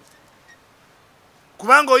mpapula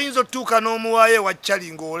kubanga oyinza otuuka n'omuwaayo ewa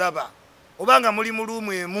Chali ng'olaba obanga muli mu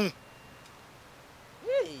luumu emu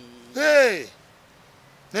naye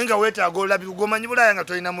nga weetaaga olabirwa gwomanyi Bulaya nga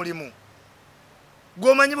tolina mulimu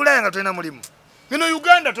ino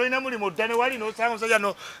Uganda tolina mulimu oddane wali n'osanga omusajja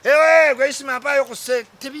no gwe Isma apaayo ku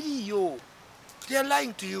tebiriiyo they are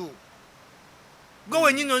lying to you gwe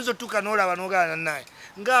wennyini oyinza otuuka n'olaba n'ogaana naye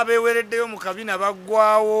ng'abeewereddeyo mu kabina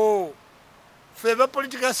baggwawo ffe ba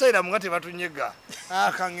political side nga tebatunyega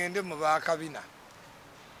akangende mu baakabina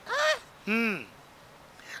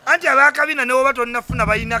anti abaakabina ne woba tonnafuna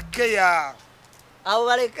balina keya abo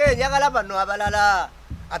baleke njagala bano abalala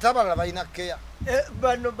ate abalala balina keya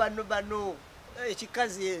bano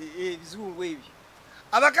ekikazi ebizungu ebyo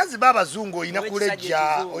abakazi b'abazungu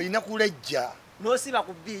oyina kulejja n'osiba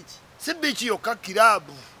ku biiki si biiki yokka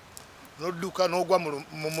kiraabu n'odduka n'ogwa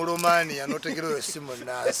mu mulomania n'otegera oyo simu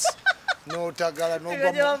naasi n'otagala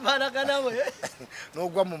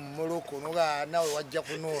n'ogwa mu Morocco n'ogaa nawe wajja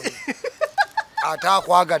kunoonya ate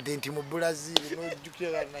akwagadde nti mu Brazil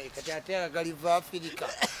n'ojjukira naye kati ate agaliva Afirika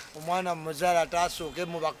omwana muzaala ataasooke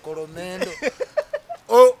mu bakolomendo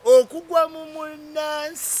okugwa mu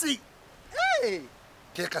munansi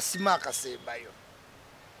kekasima akasembayo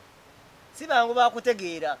sibangu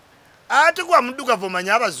bakutegeera ate kwa muddugavu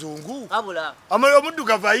omanya abazungu abula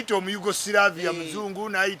omuddugavu ayita omuyugoslavia muzungu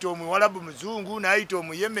n'ayita omuwalabu muzungu n'ayita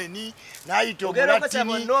omuyemeni n'ayita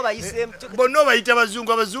omulatini bonna obayita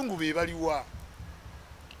abazungu be baliwa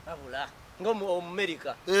abula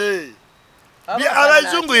ng'omumerika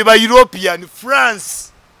abazungu be ba European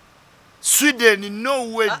France Sweden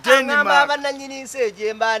Norway Denmark abananyini nsi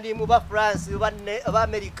egyembandi mu ba France oba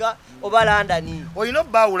America oba London oyina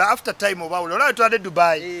obbawula after time obbawula olaba twade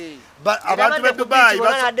Dubai abantu be Dubai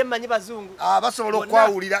basobola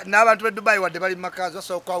okwawulira n'abantu be Dubai wadde bali mu makazi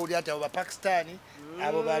basobola okwawulira nti abo ba Pakistani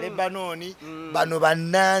abo ba Lebanoni bano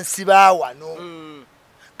bannansi baawano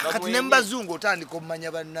kati ne mubazungu otandika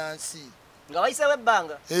omumanya bannansi nga wayisewo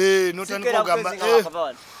ebbanga notandika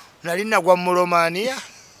ogamba nali nagwa mu Romania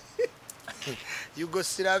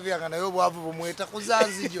Yugoslavia nga naye obwavu bumweta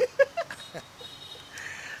kuzanzijo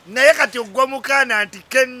naye kati ogwa mukaana nti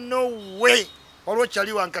kenowe waliwo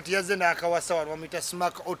kyali wankati yazze n'akawasa wano bamuyita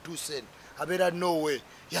Smack Otusen abeera Norway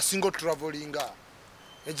yasinga travelinga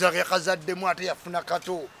ejjaka yakazaddemu ate yafuna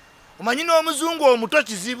kato omanyi n'omuzungu omuto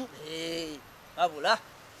kizibu abula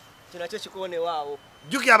kinakyo kikoonewaawo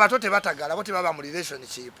jjukira abato tebatagala bo tebaba mu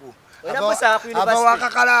relationship aba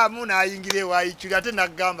wakakalaamu n'ayingira ewaayiculi ate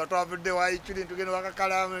naggamba twavudde waayiculi ntugenda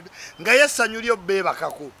wakakalaamu nga yessanyu lyo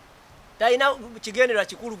beebakako talina kigendererwa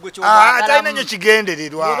kikulu gwe talina nnyo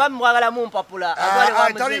kigendererwa oba mwagalamu mpapula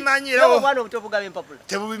tabimanyiraobwana obuto obugaba empapula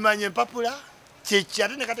tebubimanya empapula kyeki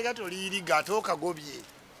ate nekatekati oliyiriga ate okagobye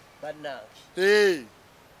bannange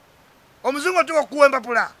omuzungu otuka okuwa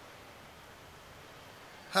empapula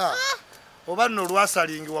oba nno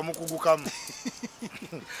lwasalingi wamukugukamu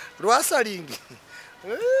lwasalingi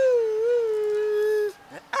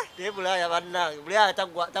Ebulaya bannange Bulaya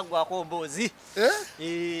taggwako mboozi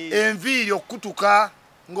enviiri okutuka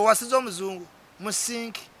ng'owasiza omuzungu mu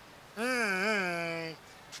sinki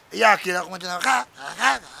yakira kumatena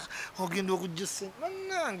ogenda okujjusa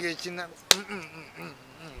bannange ekina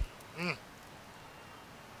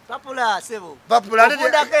papula sebo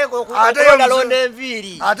papula londa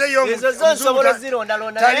enviiri ezo zonsobola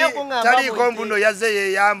zirondalonda naye kungamba taliko mbuno yazze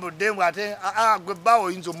yeyambudde mbw ate gwe bbaawo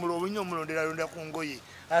oyinza omulonda ku ngoye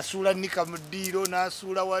asuula nika mu ddiiro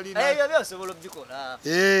n'asuula wali ebyo byosobola obbikola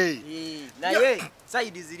naye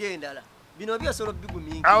sayidi ziri endala bino byosobola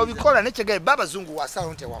obbigumingi awo bikola nekyegaye ba abazungu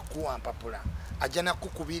wasalawo nti wakuwa mpapula ajja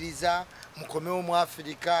nakukubiriza mukomewo mu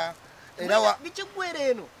Afirika era bikigwera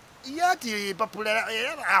eno yati papula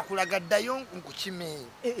akulaga ddayo nkukime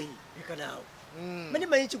leka naawe mani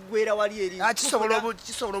manyi kigwera wali eri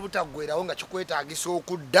kisobola obutaggwerawo nga kikwetaagisa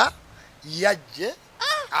okudda yajje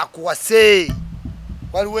akuwase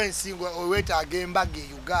waliwo ensingo owetaaga embaga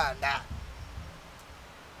e Uganda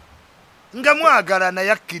nga mwagalana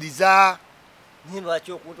yakkiriza naye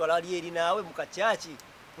lwaki okuntwala wali eri naawe mu kacaaki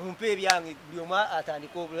mumpe ebyange buli omu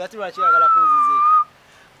atandika obululu ati lwaki oyagala kunzize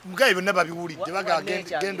mugaye bonna babiwulidde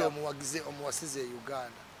bagagenda omuwasize e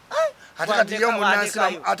Uganda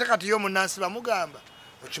ate kati yo omunnansi bamugamba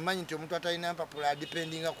okimanyi nti omuntu atalina mpapula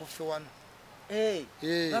adipendinga ku ffe wano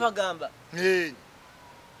babagamba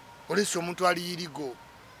olesi omuntu aliyirigo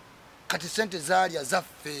kati sente zaalya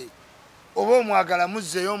zaffe oba omwagala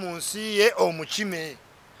muzzeeyo mu nsi ye omukime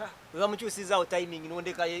webamukyusizaawo timing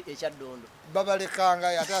nondekayo ekyaddondo babalekanga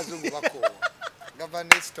ate azungu bakoowa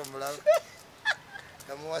gavanesito mulaba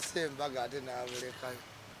yamuwasa embaga ate n'abulekayo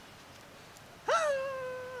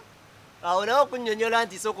awo nawe okunyonyola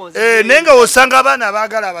nti sokonzi naye nga wosanga abaana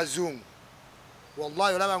abaagala abazungu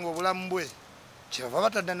wallahi olaba nga obulamu bwe kyebava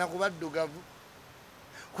bataddana ku baddugavu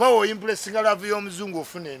kuba woyimpulesinga lavu y'omuzungu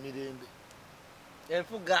ofuna emirembe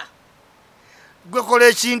enfuga gwe kola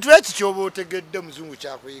ekintu eki kyoba otegedde omuzungu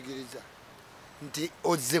kyakuyigiriza nti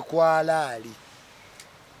ozze kwalaali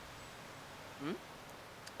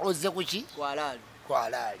ozze kuki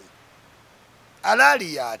kwalaali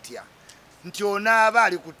alaali yatya nti onaaba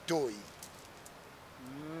ali ku ttooyi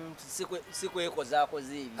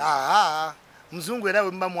sikwekozaakoza ebyo muzungu era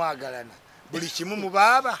bwe muba mwagalana buli kimu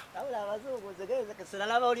mubaaba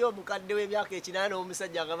nalaba oli omukadde w'emyaka 8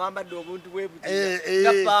 n'omusajja nga bambadde obuntu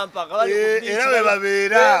era bwe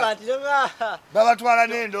babeera babatwala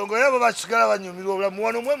n'endongo era bwe basigala banyumirwa obulamu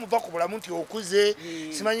wano mwe muva ku bulamu nti okuze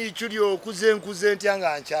simanyi kyuli okuze nkuze ntya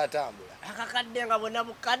nga nkyatambula akakadde nga bonna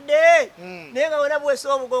bukadde naye nga bonna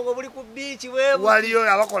bwesa obugongo buli ku biiki waliyo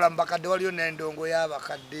abakola mu bakadde waliyo n'endongo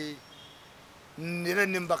y'abakadde era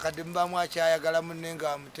ne mbakadde mubamu akyayagala munne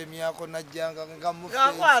nga amutemyako najjanga nga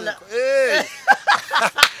mufeeseko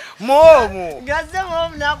mwomu ngazze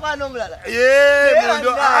mwomu nakwana omulala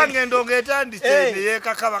ng'endongo etandise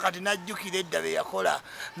neyekakaba kati najjukira edda be yakola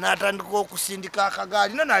n'atandika okusindika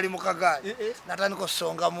akagaali no naali mu kagaali n'atandika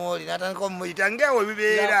osonga mwoli n'atandika omuyita ngaewe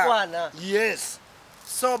bibeera yes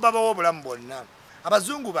so babawo obulamu bwonna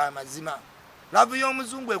abazungu bamazima lavu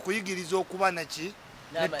y'omuzungu ekuyigiriza okuba neki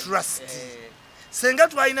ne trust senga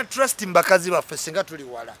twalina trust mbakazi baffe senga tuli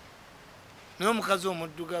wala naye omukazi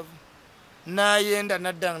omuddugavu nayenda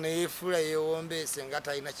naddanga neyefuula yewombeese nga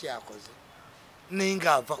talina kyakoze naye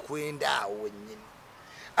ngaava kwenda awo wennyini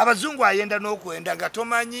abazungu ayenda n'okwenda nga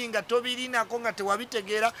tomanyi nga tobirinako nga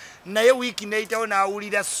tewabitegeera naye wiiki neyitawo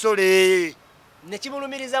n'awulira sole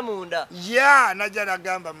nekimulumiriza munda najja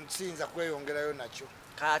nagamba musinza kweyongerayo nakyo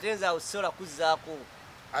ate nze awo sola kuzzaako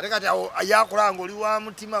ate kati awo yakulanga oli wa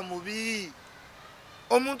mutima mubi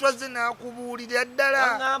omuntu azze n'akubuulira ddala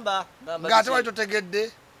ng'ate wali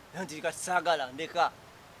totegedde nti kati saagala ndeka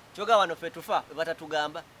kyoga wano ffe tufa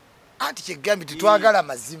batatugamba anti kyegambye titwagala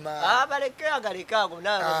mazima baleke agaleka ago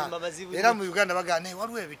namazima mazibu era mu Uganda bagana naye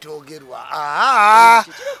waliwo ebitoogerwa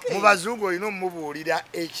mu bazungu olina omumubuulira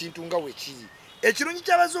ekintu nga we kiri ekirungi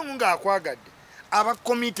ky'abazungu ng'akwagadde aba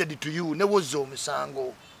committed to you ne wozza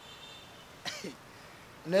omusango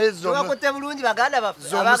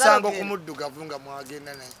z'omusango ku muddugavu nga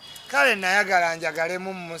mwagenda naye kale nayagala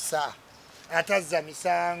njagalemu Musa atazza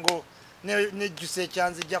misango nejjusa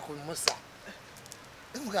ekyanzijja ku Musa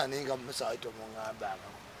emugana naye nga Musa wali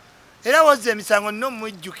tomuŋŋambangako era wozza emisango nina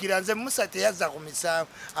omujjukira nze Musa teyazza ku misango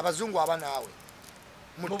abazungu aba naawe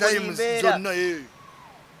mu tayimu zonna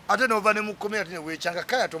ate nova ne mukomera ate neweekyanga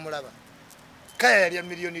kaya tomulaba kaya yalya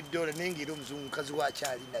 $1,000,000 naye ngaera omuzungu mukazi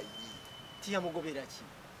waakyali naye tiyamugobera ki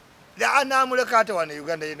namuleka ate wano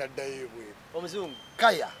Uganda ye naddayo ebweru omuzungu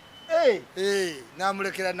kaya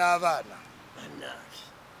namulekera n'abaana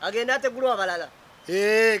agenda ategulwa abalala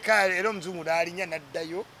kaya era omuzungu n'alinya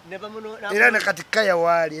naddayo era nakati kaya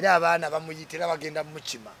waali era abaana bamuyitira bagenda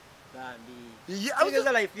mukima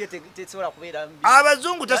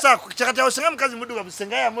abazungu kyakatyawosenga mukazi muddugavu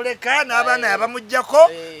senga yamuleka n'abaana yabamuggyako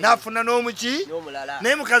n'afuna n'omuki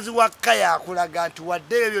naye mukazi wa kaya akulaga nti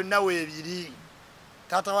wadde ebyo byonna weebiri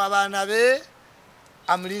taata w'abaana be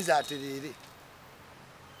amulinze atereere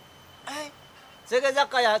segeza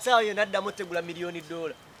kaya saawa yo naddamu tegula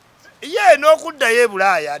 $1,000,000 ye n'okuddayo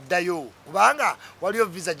Ebulaya addayo kubanga waliyo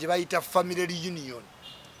visa gye bayita family reunion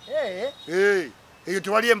eyo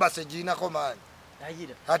tewali embasa egirinako maanyi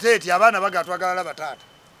ate eti abaana bagatwagalala bataata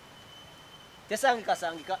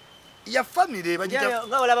tesangika ya family bajita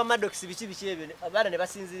nga olaba Maddox biki ebyo abaana ne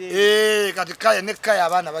basinzira kati kaya ne kaya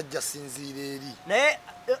abaana bajja sinzira eri naye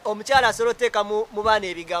omukyala asoloteka mu baana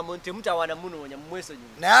ebigambo nti mutawana munoonya mu mweso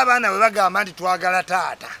nyuma naye abaana bwe bagamba nti twagala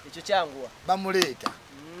taata ekyo kyanguwa bamuleeta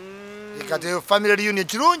kati family reunion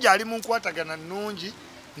kirungi ali mu nkwatagana nnungi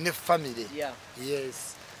ne family yes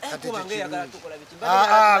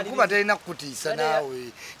kuba terina kukutiisa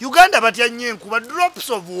naawe Uganda batya nnyo enkuba drops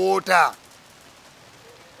of water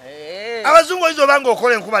abazungu oyinza obanga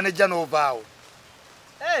okola enkuba nejja n'ovaawo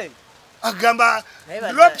agamba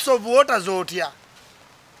drops of water z'otya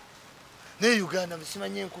naye Uganda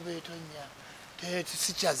musimanyi enkuba etonnya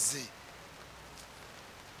sikyazze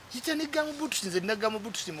yita neggamu butusi nze naggamu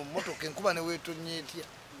butusi mu mmotoka enkuba neweetonnya etya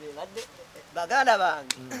baganda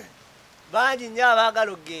bange bangi nnyo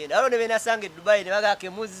abaagala okgenda alo ne benasanga Dubai ne bagake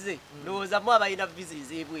muzze ndowooza mu abalina visa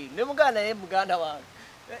ez'ebweru ne muganda naye muganda wange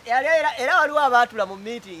era waliwo abaatula mu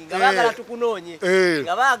meeting nga baagala tukunoonye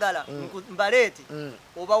nga baagala mbaleete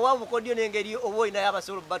obawa Obukodyo n'engeri oba olinayo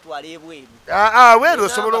abasobola batwala ebweru weero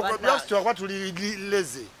osobola okuba tuli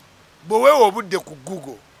leze bwe weewa obudde ku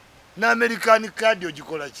Google n'American card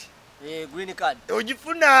ogikola ki green card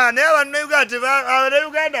ogifuna naye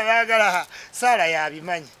Abannayuganda baagala Saala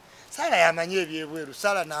yabimanyi Saala yamanyi ebyebweru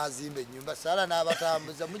Saala n'azimba ennyumba Saala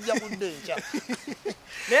n'abatambuza mujja kudda enkya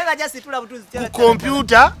naye nga jasitula butuzi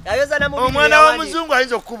kompyuta omwana w'omuzungu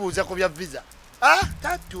ayinza okukubuuza ku bya visa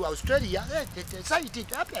tatu Australia site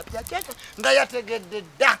nga yategedde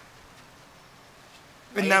dda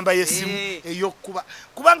enamba y'essimu ey'okkuba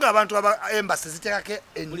kubanga abantu aba embassy ziteekako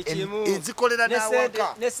ezikolera n'awaka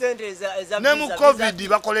ne mu covid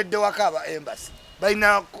bakoledde waka aba embassy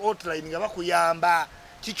balina hotline nga bakuyamba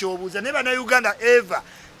kikyobuuza naye Bannayuganda Eva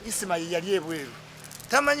Isma yali ebweru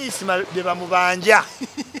tamanyi Isma bye bamubanja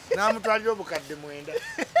n'amutwalira obukadde 9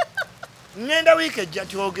 ngenda wiiki ejja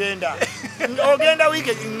tyogenda ogenda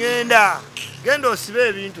wiiki ngenda genda osibe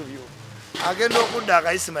ebintu byo agenda okudda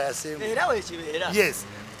akayisima yasemba era wekibeera yes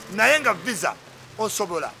naye nga visa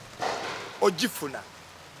osobola ogifuna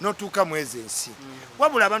notuuka mwezi ensi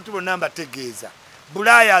wabula abantu bonna mbategeeza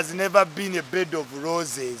Bulaya has never been a bed of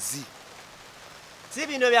roses si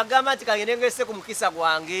bino byagamba nti kagende ngese ku mukisa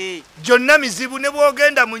gwange gyonna mizibu ne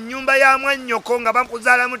bwogenda mu nnyumba ya mwannyoko nga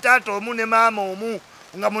bakuzaala mu taata omu ne maama omu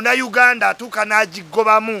nga Munnayuganda atuuka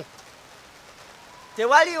n'agigobamu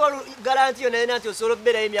tewaliwo garanti yonna yena nti osobola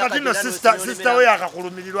okubeerayo emyaka katino sista we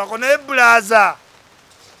yakakulumirirwako naye bulaza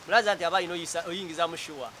nti aba alina oyingizamu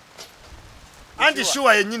shuwa anti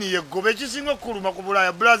shuwa yennyini yeggoba ekisinga okukuluma ku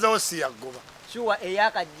Bulaya bulaza wo si yaggoba shuwa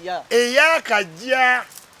eyakajja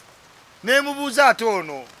nemubuuza ate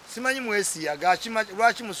ono simanyi mwesiyaga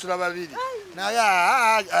lwaki musula babiri naye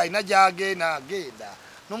alina gyagenda agenda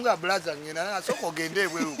nomugaa bulaza ngenda naye asooka ogende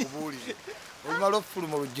ebweru okubuulire olumala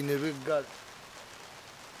okufuluma oluggi ne lweggala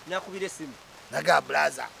nakubira esimu naga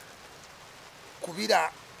bulaza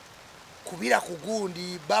kubira ku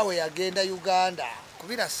gundi bawe yagenda Uganda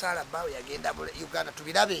kubira Saala bawe yagenda Uganda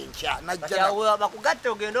tubirabe enkya najja bakugatte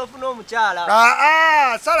ogenda ofuna omukyala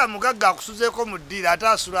Saala mugagga akusuzeeko mu ddiira ate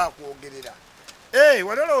asula akwogerera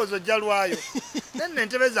walolowooza ojja lwayo nenne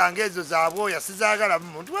entebe zange ezo zabwoya sizaagala mu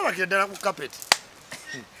muntu webakira ddala ku kapeti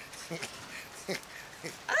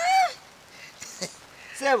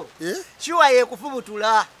sebo shuwa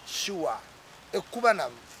yekufubutula shuwa ekkuba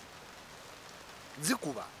namu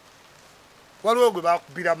zikuba waliwo gwe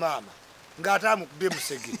bakubira maama ng'ate amukubye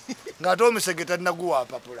musege ng'ate omusege talinaguwa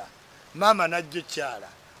mpapula maama najja ekyala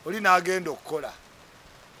oli n'agenda okukola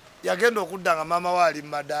yagenda okudda nga maama we ali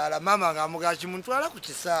madaala maama ng'amugaa kimutwala ku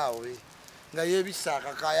kisaawe nga yeebisa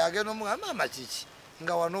akakaya agenda omugaa maama kiki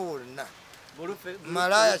nga wano wonna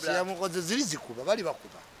malaaya kyeyamukoze ziri zikuba bali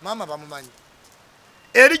bakuba maama bamumanyi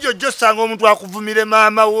eri jjojjo osanga omuntu akuvumire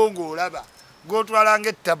maama wo ng'olaba g'otwala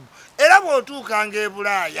ng'ettabu era bw'otuukanga e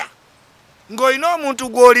Bulaaya ng'olina omuntu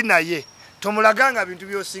gw'oli naye tomulaganga bintu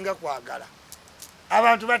by'osinga kwagala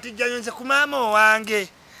abantu batijjanyo nze ku maama owange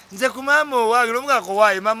nze ku maama owange n'omugako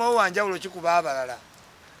waaye maama wo wanjawulo kikuba abalala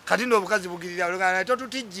kati n'obukazi bugirira olugana naye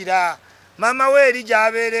totutijjira maama we eri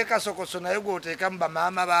gy'abeera ekasokoso naye gw'oteekamu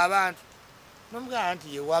bamaama b'abantu n'omugamba nti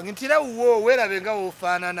ye wange ntira wuwo weerabe nga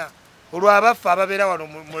w'ofaanana olwo abaffe ababeera wano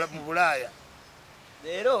mu Bulaaya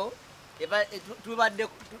leero tubadde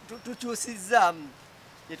tukyusizaamu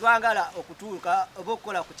tetwagala okutuuka oba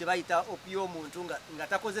okukola ku kye bayita opya omuntu nga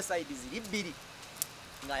takoze sayidi ziri bbiri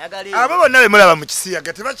ng'ayagala abo bonna be mulaba mu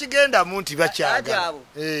kisiyaga tebakigendamu nti bakyagala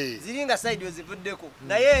ziri nga sayidi wezivuddeko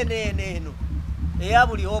naye eno eya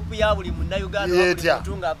buli opu ya buli Munnayuganda wa buli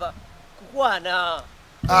muntu ng'ava kukwana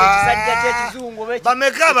ekisajja ky'ekizungu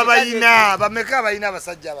bameka abalina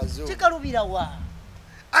abasajja abazungu kikalubira wa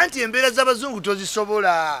anti embeera z'abazungu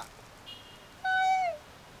tozisobola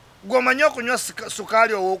gwomanyi okunywa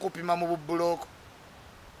sukaali ow'okupima mu bubuloko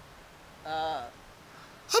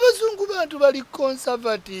abazungu bantu bali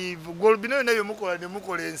conservative bino byonna byemukola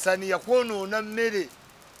nemukola ensaniya kwonoona mmere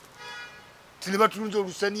tine batulunza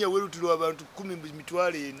olusaniya werutirwa abantu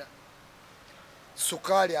 10,000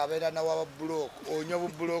 sukaali abeera nawa babuloko onywa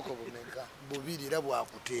bubuloko bumeka 2 era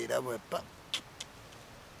bwakuteera bwepa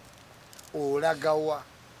olagawa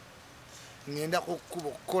ngenda kukuba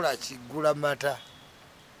okukola kigula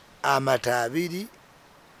amata 2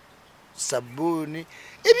 sabuni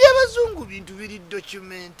ebyabazungu bintu biri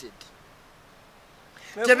documented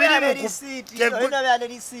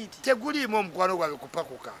tegulimu omukwano gwabe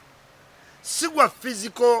kupakuka sigwa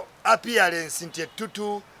physical appearance nti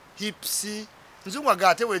etutu hips nzungu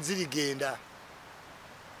agate wezirigenda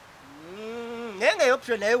nenga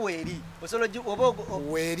option naye weeri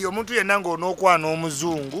omuntu yenna ng'onookwana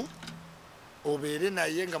omuzungu obeere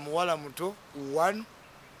naye nga muwala muto 1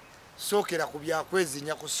 sookera ku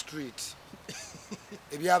byakwezinya ku street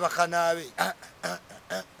ebyabakanaabe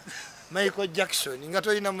Michael Jackson nga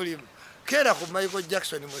tolina mulimu keera ku Michael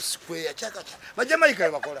Jackson mu square chakacha bajja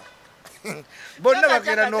Michael bakola bonna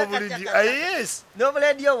bakeera n'obulidi yes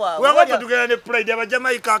n'obuledio waabwe waba tugenda ne pride abajja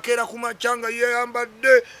Michael akeera ku machanga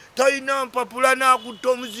yeyambadde talina mpapula n'akutta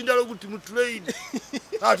omuzindalo guti mu train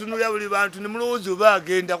atunulya buli bantu ne mulowooza oba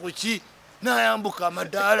agenda ku ki n'ayambuka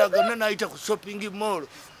amadaala gonna n'ayita ku shopping mall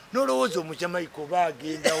n'olowooza omukya Michael oba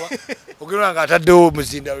agenda wa ogenda nga ataddewo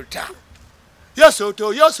omuzindalo ta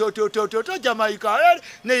yosoto Jamaica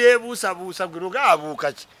ne yeebuusabuusa gwe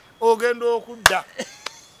abuuka ki ogenda okudda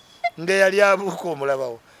nga yali abuuka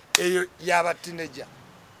omulabawo eyo yaba teenager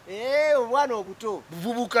omwana obuto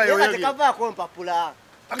buvubuka tekavaako mpapula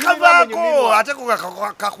akavaako ate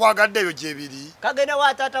kakwagaddeyo gyebiri kagenda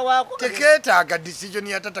wa taata waako tekeetaaga decision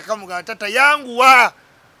ya tata kamuga tata yanguwa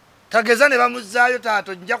kageza ne bamuzaayo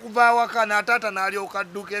taato nja kuva waka n'ataata n'alyoka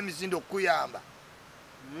adduka emisindo okuyamba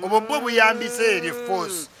obwo bwe buyambise eri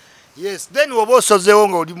force yes then woba osozeewo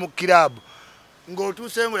ng'oli mu kirabu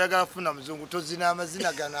ng'otuuseyo ng'oyagala kufuna muzungu tozina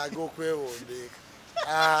amazina gano ag'okwewombeeka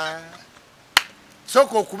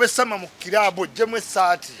soka okuba essama mu kirabu ogyemu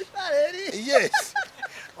essaati yes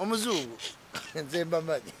omuzungu nze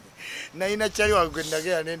mbamanyi nayina kyali wagwe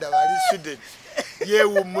ndagera nendaba ali student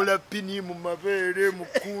yeewummula pini mu mabeere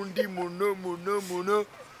mukundi muno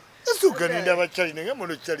esuuka nendaba kyali naye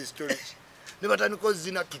muno kyali story ne batandika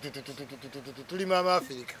ozina tuli maama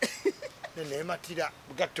Afrika neneematira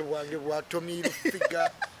bugatto bwange bwa Tommy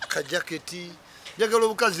Hilfiger kajaketi njagala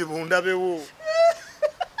obukazi bundabewo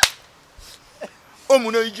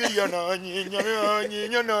omunayigeria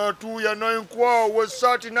nanyeenya n'atuuya n'enkwawa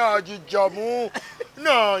essaati n'agijjamu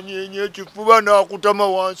nanyeenya ekifuba n'akutama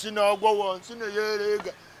wansi n'agwa wansi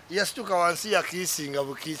neyeereega yasituka wansi yakiisinga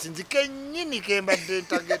bukiisi nzi kennyini kembadde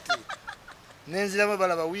entageti nenziramu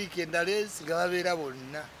balaba weekend aleesi nga babeera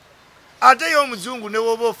bonna ate y'omuzungu ne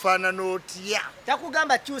woba ofaanana otya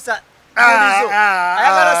takugamba kyusa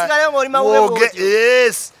ayagala osigaleyo ng'olima weebwotyo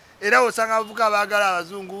yes era osanga abavuka abaagala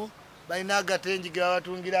abazungu balina agatengi ge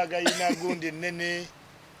babatungira agayina gundi ennene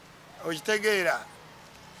okitegeera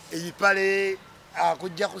ebipale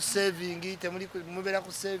akujja ku saving mubeera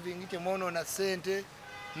ku saving temwonoona ssente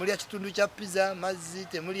mulya kitundu kya pizza mazzi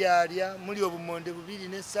temulyalya muli obumonde 2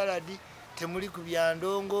 ne saladi temuli ku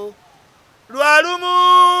byandongo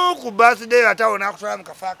lwalumu ku birthday atawo nakutwala mu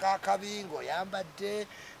kafo akakabi ng'oyambadde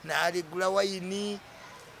n'aligula wayini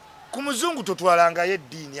ku muzungu totwalangayo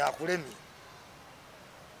eddiini akulemye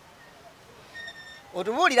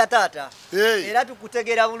otubuulira taata era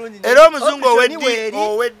tukutegeera bulungi era omuzungu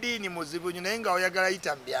ow'eddiini muzibu nyo naye nga oyagala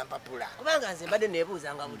yita mu byampapula kubanga nze mbadde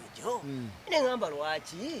neebuuzanga bulijjo ne ngamba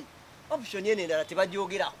lwaki option yene endala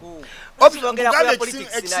tebajyogerako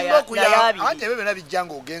ate ebyo byonna bijja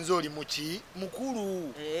ng'ogenza oli muki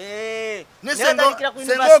mukulu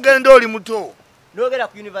senga ogenda oli muto n'ogenda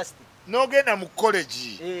ku university n'ogenda mu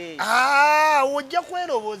college ojja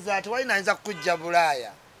kweroboza ati wali nayinza kukujja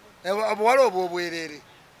Bulaaya obuwala obwo obwerere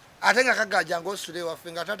ate nga kagajja ng'osula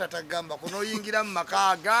ewaffe nga taata tagamba kunoyingira mu maka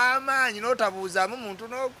ag'amaanyi n'otabuuzaamu muntu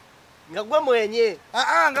n'ogu nga gwe mwenye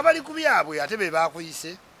nga bali ku byabwe ate be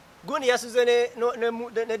baakuyise gundi yasuze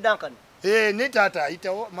ne Duncan ne taata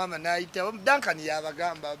ayitawo mama n'ayitawo Duncan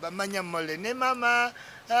yabagamba bamanya mole ne mama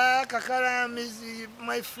KAKALAAMU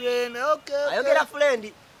my friend ayogera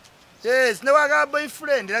friend yes ne waga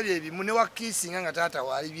boyfriend era byebimu ne wakiisinga nga taata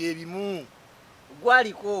waali byebimu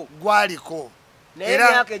gwaliko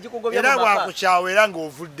era bwakukyawa era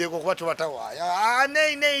ng'ovuddeko kuba tobatawaaya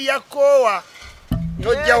neyi yakoowa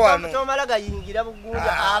tojja wano tomala gayingira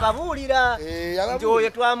bugunja ababuulira nti oyo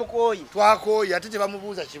twamukooye twakooye ate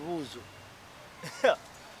tebamubuuza kibuuzo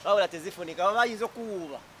wabula tezifunika baba bayinza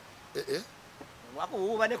okuwuuba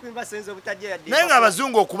wakuwuuba ne kwimba senze obutajja yadde naye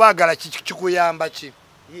ng'abazungu okubaagala kikuyamba ki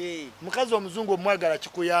mukazi omuzungu omwagala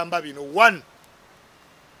kikuyamba bino 1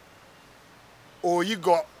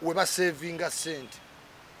 oyiga we basevinga sente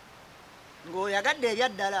ng'oyagadde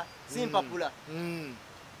ebyaddala si mpapula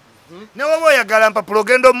ne waba oyagala mpapula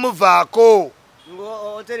ogenda omuvaako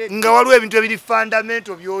nga waliwo ebintu ebiri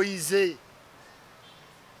fundamento by'oyize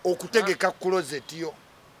okutegeka closet yo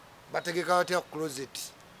bategeka batya closet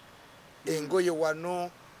engoye wano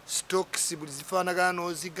stocks buli zifaanagana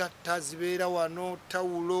n'ozigatta zibeera wano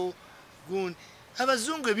tawulo gundi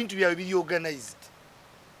abazungu ebintu byabwe biri organized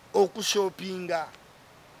okushopinga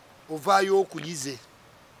ovaayo okuyize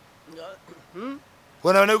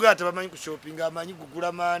wana Uganda tebamanyi kushopinga amanyi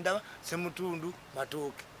kugula manda semutundu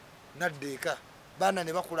matooke naddeeka baana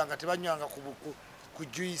ne bakula nga tebanywanga ku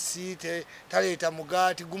juice taleeta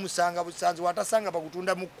mugaati gumusanga busanzi watasanga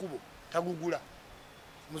bagutunda mu kkubo tagugula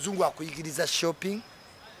muzungu akuyigiriza shopping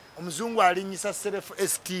omuzungu alinyisa self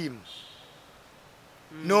esteem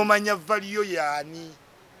n'omanya value yaani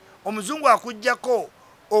omuzungu akujjako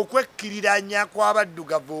okwekkiriranya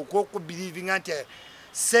kw'abaddugavu okw'okubelievinga nti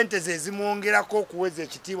sente ze zimwongerako okuweza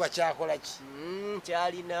ekitiibwa kyakola ki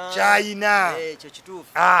kyayina ekyo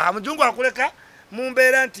kituufu omuzungu akuleka mu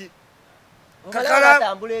mbeera nti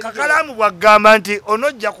kakalaamu bwagamba nti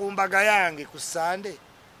onojja ku mbaga yange ku Sande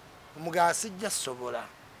omugala sijja sobola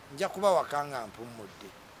nja kuba wakanga mpummudde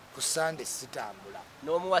ku Sande sitambula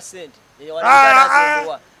n'omuwa sente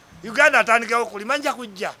Uganda atandikawo kulima nja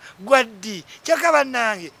kujja gwaddi kyaka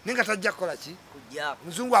bannange naye nga tajja kukola ki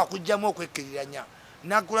muzungu akujjamu okwekkiriranya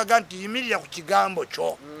nakulaga nti yimirira ku kigambo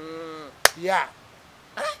kyo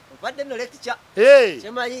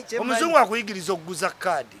omuzungu akuyigiriza okuguza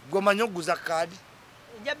kaadi gwomanyi okuguza kaadi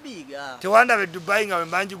tewandaba Dubai nga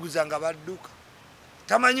wemanyi guza nga badduka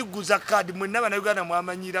tamanyi kuguza kaadi mwenna bannayuganda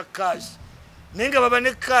mwamanyira kaasi naye nga baba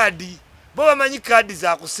ne kaadi bo bamanyi kaadi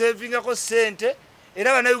zakusevingako sente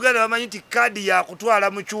era bannayuganda bamanyi nti kaadi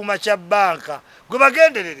yakutwala mu kyuma kya banka gwe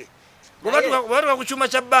bagenderere bwebatuka ku kyuma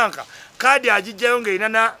kya banka kaadi agijjayo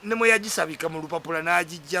ng'erina ne mwe yagisabika mu lupapula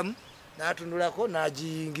n'agijjamu n'atunulako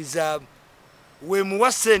n'agiyingizaamu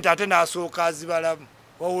wemuwa sente ate n'asooka azibalamu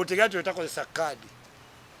wawotega nti wetakozesa kaadi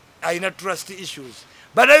alina trust issues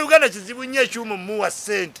bannayuganda kizibu nnyo ekyuma muwa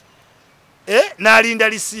sente n'alinda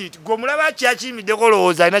lisiiti gwe omulaba kyakiyimiddeko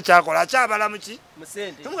olowooza alina kyakola akyabala muki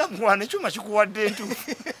mwana ekyuma kikuwadde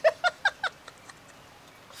entuufu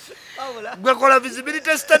gwe kola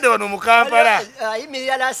visibility study wano mu Kampala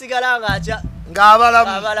ayimirira n'asigala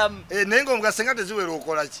ng'abalamu naye ng'omuga senga teziwera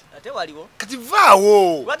okola ki kati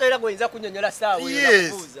vaawo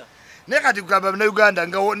naye kati kugamba bannayuganda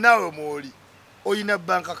nga naawe mwoli oyina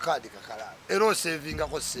banka kaadi Kakalaamu era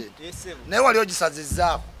osevingako sente naye wali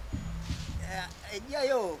ogisazizaako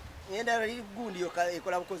ejjayo ngenda liri gundi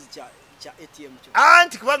ekola bukozi kya ATM kyo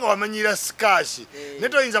anti kubanga wamanyira skashi ne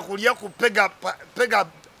toyinza kulya ku pega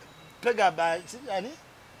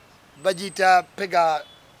bagita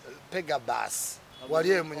pega bus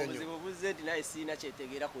wali emunyonyo obuze ndi naye sina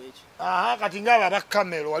kyetegeera ku ekyo kati ngaba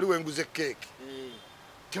bakamero wali wenguze cake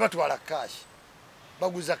tibatwala kashi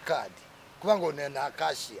baguza kaadi kubanga onena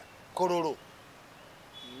akashia kololo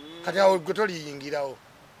kati awo gwe toliyingirawo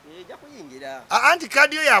anti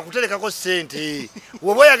kaadi yo yakuterekako sente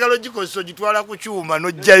woba oyagala ogikozesa ogitwala ku kyuma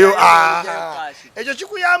n'ojjayo ekyo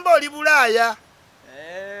kikuyamba oli Bulaaya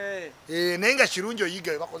naye nga kirungi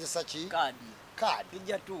oyiga bakozesa ki kaadi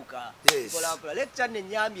ijatuuka lecture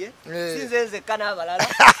nenyambye sinzenzekka n'abalala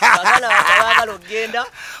bagala baagala okgenda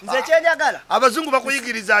nze kyenjagala abazungu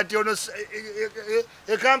bakuyigiriza nti ono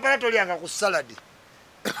Kampala tolyanga ku saladi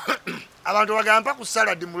abantu bagamba ku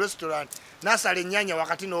saladi mu restaurant nasala ennyanya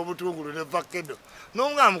wakati n'obutungulu ne vakedo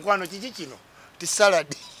n'onga mukwano kiki kino ti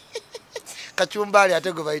saladi kachumbali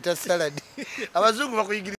ate gwe bayita saladi abazungu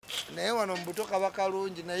bakuyigiriza naye wano mbutoka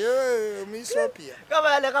bakalungi naye Ethiopia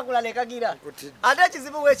kama lekakula lekagira ate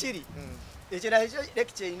kizibu wekiri ekyo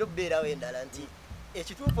lecture ino beera wendala nti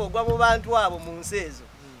ekituufu ogwa mu bantu abo mu nsi ezo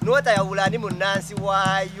nota yawulani mu Nansi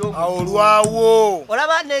waayo olwawo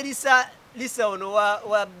olaba ne Lisa ono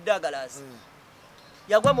wa Douglas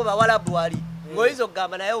yagwa mu bawalabu wali ngoyizo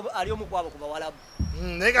kugamba naye ali omukwabo ku bawalabu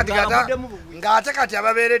naye kati ng'ate kati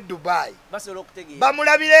ababeera Dubai basobola okutegeera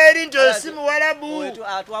bamulabira eri nti si muwalabu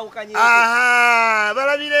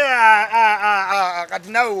balabire kati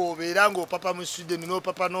nawe wobeera ng'opapa mu Sweden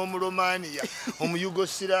n'opapa n'omulomaniya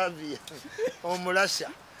omuyugoslavia omulasha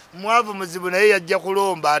mwavu muzibu naye yajja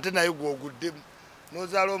kulomba ate naye gwoguddemu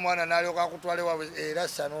nozaala omwana n'alyoka akutwale waabwe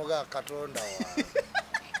erasa n'oga katonda waabwe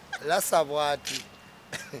lasa bw'ati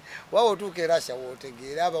waawe otuuka erasa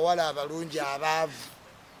wootegeera abawala abalungi abaavu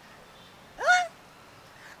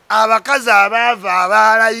abakazi abaavu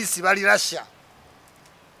aba Aleese bali Russia.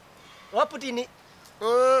 Waputini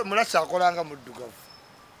mulasa akolanga muddugavu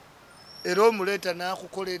era omuleeta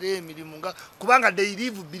n'akukolera emirimu nga kubanga they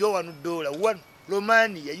live below $1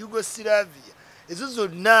 Romania, Yugoslavia, ezo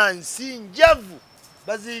zonna nsi njavu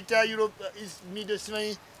baziyita Europe, Middle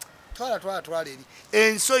East. Twala eri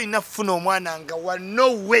ensi olina kufuna omwana nga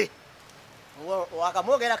wanowe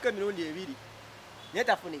wakamwogerako emirundi ebiri naye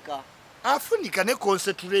tafunika. Afunika ne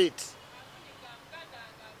concentrate.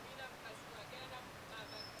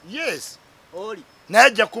 Yes. Oli. Naye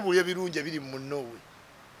ajja kubulya ebirungi ebiri mu Norway.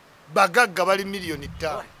 Bagagga bali miliyoni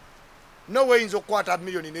 5. Norway oyinza okukwata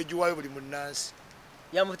miliyoni n'egiwaayo buli munnansi.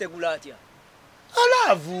 Yamutegula atya?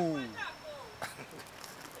 Alaavu.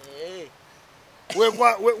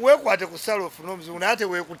 Weekwate ku ssaala ofune omuzungu naye ate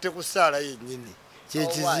weekutte ku ssaala yennyini.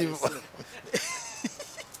 Kyekizibu.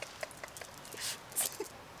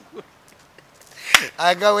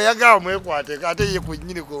 Agawe yagawa mwekwate ate ye ku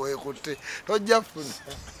nnyini kwe weekutte. Tojja funa.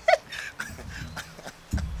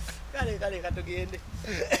 Kale katugende.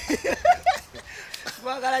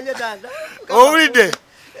 Twagala nnyo tanda. Owulidde?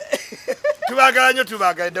 Tubagala nnyo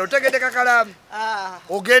tubagala. Otegedde Kakalaamu.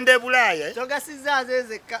 Ogenda Ebulaya. Togasizza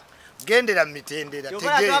nzezekka. Gendera mu mitendera.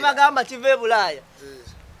 Tegeera. Twabagamba kiva Ebulaya.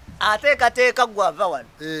 Ateekateeka gwava wano.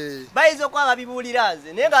 Bayinza okuba babibuulira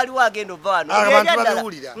nze naye ng'aliwo agenda ova wano. Abantu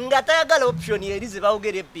babiwulira. Nga tayagala option eri ze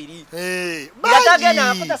bawogera ebbiri. Nga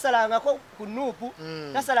tagendangako tasalangako ku nuupu,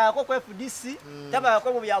 tasalangako ku FDC,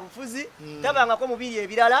 tabangako mu byabufuzi, tabangako mu biri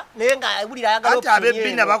ebirala naye ng'awulira ayagala option eri. Ate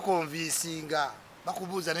abebbina bakonvinsinga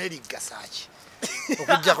bakubuuza naye liggasaaki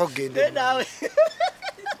okuggyako genda.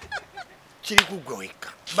 Kiri ku ggwe wekka.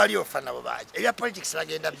 Bali ofa nabo baaja. Ebya politics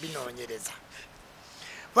bagenda binoonyereza.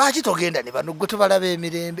 Lwaki togenda ne bano gwe tubalaba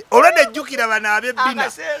emirembe olwedde ejjukira bano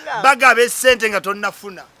abebbina bagaba essente nga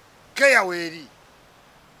tonnafuna keya weeri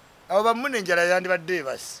abo bammuna enjala yandibadde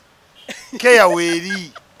ebasi keya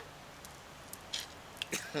weeri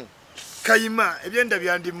kayima ebyenda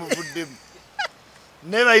byandimuvuddemu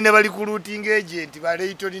naye balina bali ku looting agent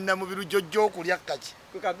baleitolinna mu birujjojjo okulya kaki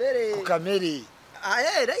ku kamere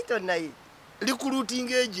Rayton naye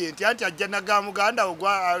likuruting agent anti ajja naga muganda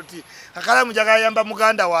ogwa ati Kakalaamu jagayamba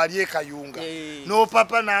muganda wali ekayunga no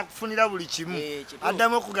papa nakufunira buli kimu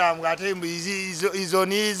addamu okugamba ate is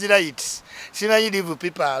on his rights simanyi leave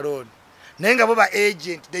people alone nenga bo ba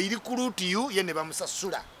agent they recruit you ye ne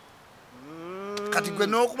bamusasula kati gwe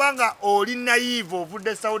n'okubanga oli naive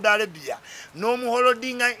ovudde Saudi Arabia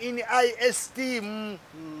n'omuholodinga in IS team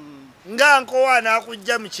nga nkowa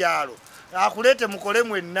n'akujja mu kyalo akulete mukole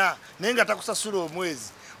mwenna naye nga takusasula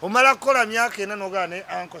omwezi omala kukola myaka ena nogane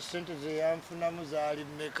anko sente ze yanfunamu zaali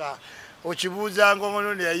mmeka okibuuzanga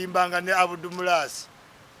ngono ne yayimbanga ne Abudumulasi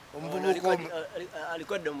omuvubuka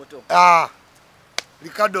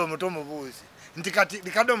Likado omuto mubuuzi nti kati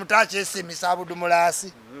Likado omuto akyesimisa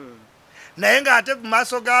Abudumulasi naye ng'ate mu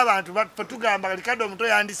maaso g'abantu tugamba Likado omuto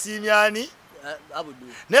yandisiimyani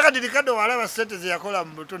naye kati Likado walaba sente ze yakola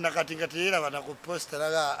mu buto nakati nga teyeraba na ku posta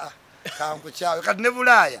naga kankuchawe kati ne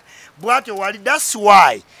Bulaya bwatyo wali. That's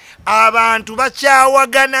why abantu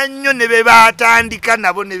bakyawagana nnyo ne be batandika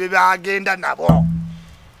nabo ne be bagenda nabo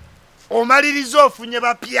omaliriza ofunye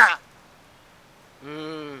bapya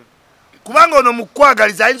kubanga ono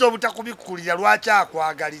mukwagaliza ayinza obutakubikkulira lwaki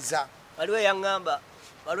akwagaliza. Waliwo yaŋŋamba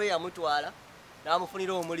waliwo yamutwala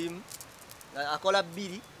n'amufunira omulimu akola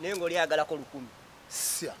 2 naye ng'oli agalako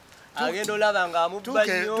 10 agenda olaba ng'amubba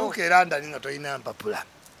nnyo tuuka era ndani nga tolina mpapula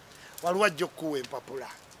waliwo ajja okukuwa empapula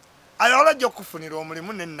ayawala ajja okufunira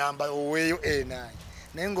omulimu n'ennamba oweeyo enayi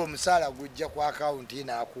naye ng'omusaala gujja ku akawunti ye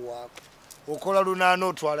n'akuwaako okola 8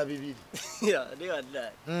 otwala 2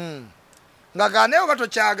 nga ganeyo nga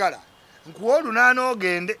tokyagala nkuwa 8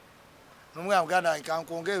 ogende n'omugamba muganda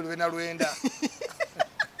kankwongere 9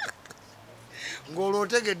 ng'olwo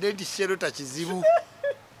otegedde nti sherota kizibu.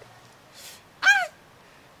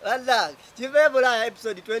 Kiva Ebulaya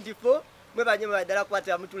episode 24 mwe banyuma ddala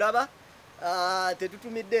kwata mutulaba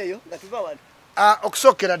tetutumiddeeyo nga tuva wano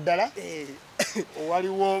okusookera ddala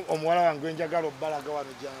waliwo omuwala wange njagala obbalaga wano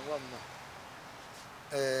jangu wamma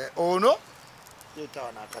ono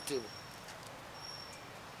yeetawa n'akatebe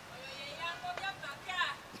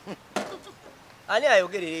ani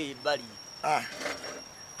ayogerera eyo ebbali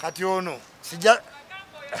kati ono sijja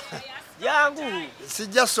yangu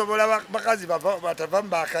sijja sobola bakazi batava mu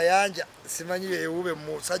bakayanja simanyi ewube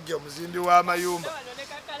musajja omuzimbi w'amayumba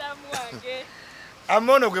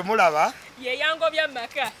Amono gwe mulaba ye yangobya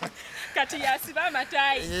maka kati yasiba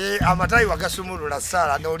amatayi amatayi wagasumulula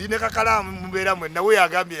Sara n'oline kakalaamu mubeera mwenna we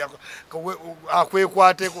yagambye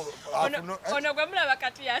akwekwateko ono gwe mulaba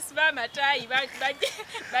kati yasiba amatayi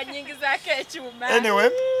banyingizaako ekyuma. Anyway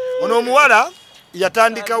ono omuwala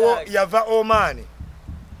yatandikawo yava Oman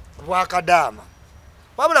bwakadaama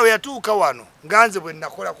wabula we yatuuka wano nganze bwe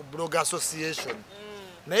nakola ku blog association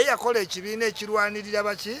naye yakola ekibiina ekirwanirira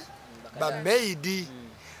baki bamaidi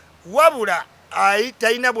wabula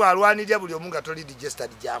talina bwalwanirira buli omu nga toli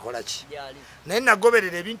registered gyakola ki naye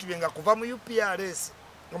nagoberera ebintu bye nga kuva mu UPRS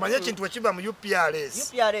omanye ekintu wekiva mu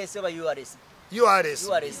UPRS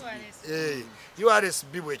URS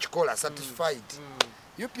bibwe ekikola certified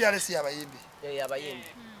UPRS yabayimbi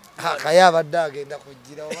kaya abadde agenda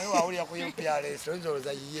kugira omanyi wawulira ku UPRS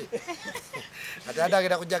oyinza yiye ate adde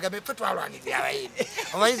agenda kujja gambe ffe twalwanirira abayimbi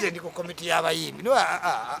omanyi ze ndi ku komiti y'abayimbi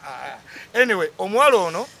anyway omuwala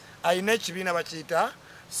ono alina ekibiina bakiyita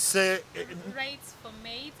Rights for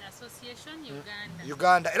Maids Association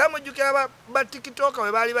Uganda era mujjukira ba TikTok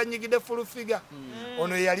we baali banyigidde full figure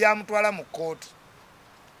ono yali amutwala mu kooti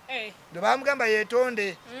bwe bamugamba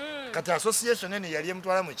yeetonde kati association ene yali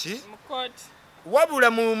emutwala mu ki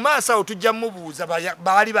wabula mu maaso awo tujja mubuuza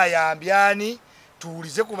baali bayambyani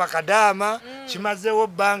tuwulize ku bakadaama kimazeewo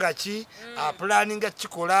bbanga ki apulaninga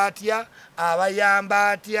kikola atya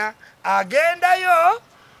abayamba atya agendayo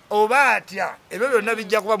oba atya ebyo byonna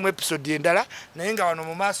bijja kuba mu episode endala naye nga wano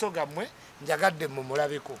mu maaso gammwe njagadde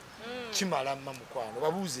mumulabeko kimala mma mukwano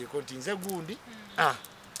babuuzeeko nti nze gundi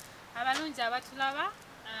abalungi abatulaba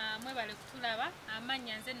mwebale kutulaba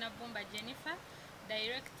amannya nze Navumba Jennifer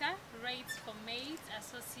Director Rights for Maids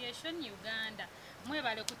Association Uganda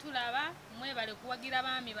mwebale kutulaba mwebale kuwagira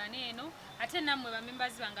baami baneeno ate nammwe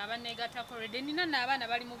bamembers bange abaneegattako already nina n'abaana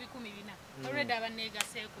bali mu 100 already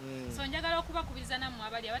abaneegaseeko so njagala okubakubiriza nammwe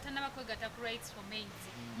abali abatannaba kwegatta ku Rights for Maids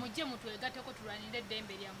mujje mutwegatteko tulwanire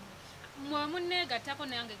eddembe lyammwe mwe munneegattako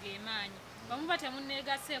nange geemaanyi bamuba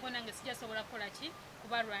temunneegaseeko nange sijja sobola kukola ki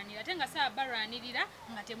kubalwanira ate nga saaba balwanirira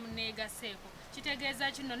nga temunneegaseeko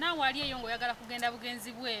kitegeeza kino naawe ali eyo ng'oyagala kugenda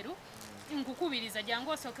bugenzi bweru nkukubiriza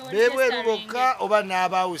jangu osooke bebweru bokka oba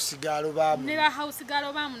n'abawusigalo baamu ne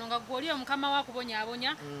bahawusigalo baamu nga gw'oli omukama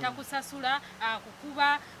wakubonyaabonya takusasula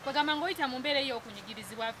akukuba kwegamba ng'oyita mu mbeera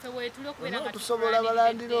ey'okunyigirizibwa ffe weetuli okubeera nga tusobola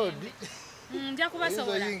balandiroodi nja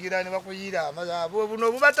kubasobola oyingira ne bakuyiira amazaabu buno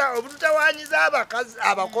obututawaanyiza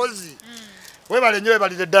abakozi webale nnyo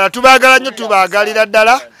webalire ddala tubaagala nnyo tubaagalira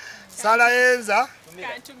ddala Salayenza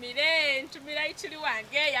ntumira ichuli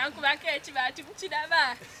wange yankubako ekibaati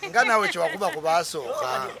mukiraba nga nawe kyewakuba ku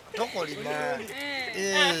baasooka tokolima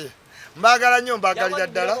mbagala nnyo mbagalira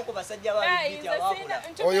ddala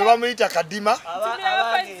oyo bamuyita kadima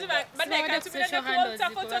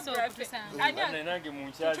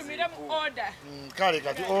kale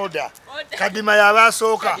kati oda kadima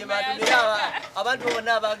yabasooka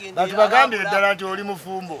batubagambire ddala nti oli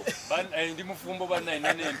mufumbo ndi mufumbo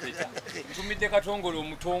bannaina n'empeta ntumidde katongole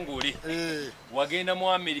omutongole wagenda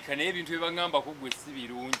mu Amerika naye ebintu byebaŋŋamba kuggwe si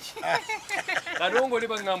birungi katongole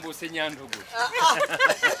baŋŋamba osenyandogo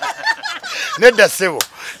nedda ssebo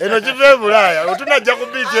eno kiva Ebulaya otunajja ku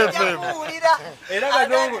BTFM era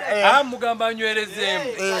katongole mugamba anywerezeemu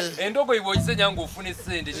endogoyi bw'ogisenya ng'ofuna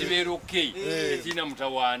essente kibeera okay ekirina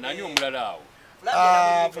mutawaana ani omulala awo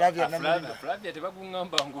Flavia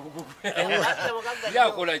tebakuŋŋamba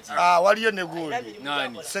yakola ki waliyo ne gundi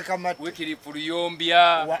nani Sekamati Wikirifu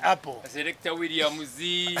Luyombya wa Apple Selector Williams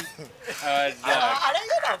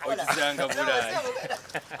okisanga Bulayi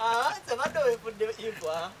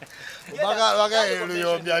baga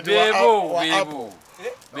Luyombya bebo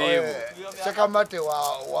Sekamati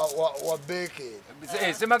wa Beke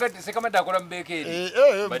Sekamati akola mu Bekeri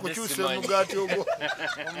kukyusa omugati ogwo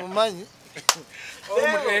omumanyi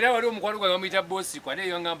era wali omukwano gwange bamuyita bosi kwane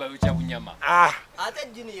eyo ngamba yokya bunyama ate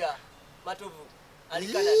Junior Matovu ali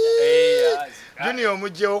Canada Junior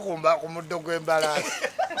omugyewo ku muddo gw'embalaasi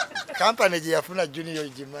kampani gye yafuna Junior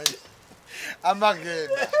gimanyi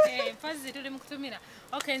amagenda mpazi tuli mukutumira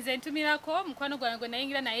okay nze ntumirako mukwano gwange gwe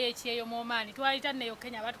nayingira naye ekyeyo mu Oman twalita neyo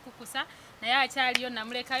Kenya batukukusa naye akyaliyo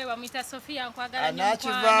namulekayo bamuyita Sofia nkwagala nnyo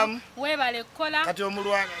mukwano webale kukola kati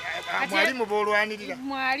mwali mu boolwanirira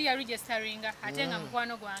mwali ya registeringa ate nga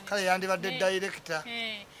mukwano gwange kale yandibadde director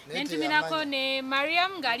nentumirako ne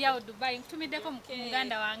Mariam ngali awo Dubai ntumiddeko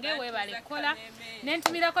muganda wange webale kukola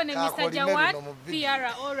nentumirako ne Mr. Jawad PR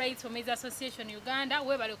All Rights for Maids Association Uganda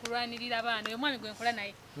webale kulwanirira abaana oyo mwami gwe nkola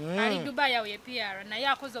naye ali Dubai awo ye PR naye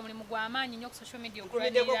akoze omulimu gw'amaanyi nnyo ku social media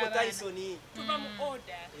okulwanirira abaana tuba mu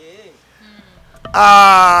order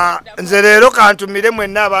nze leero kantumire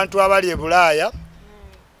mwenna abantu abali e Bulaaya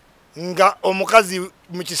nga omukazi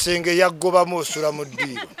mu kisenge yaggobamu osula mu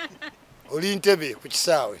ddiiro oli Ntebe ku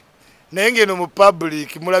kisaawe naye ngeno mu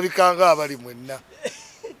public mulabikanga abali mwenna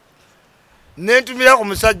nentumira ku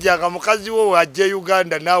musajja nga mukazi wo ajja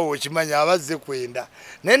Uganda naawe okimanya abazze kwenda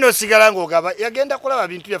naye nosigala ng'ogaba yagenda kulaba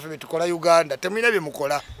bintu byaffe bye tukola Uganda temulina bye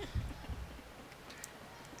mukola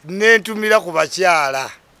nentumira ku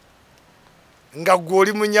bakyala nga gwe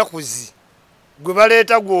oli munyakuzi gwe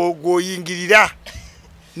baleeta gw'oyingirira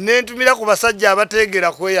nentumira ku basajja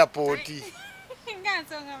abateegera ku airport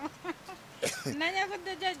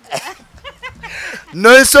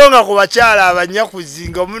noensonga ku bakyala abanyakuzi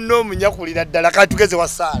nga munno omunyakulira ddala kati tugeze wa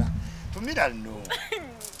Saala tumira nno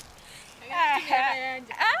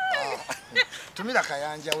tumira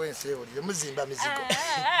kayanja wensi ewulire muzimba mizigo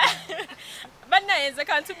bannayenze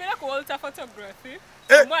kantumira ku Walter photography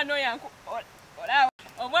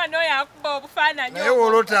omwana oyo akuba obufaananyi naye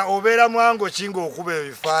wolota obeera mwango kinga okuba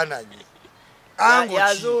ebifaananyi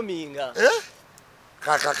yazoominga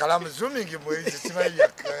kakakalamu zooming mwezi simanyi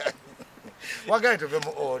wagaye tuve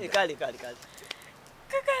mu order kale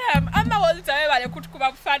kakalamu ama Walter webale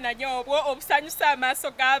kutukuba bufaananyi obwo obusanyusa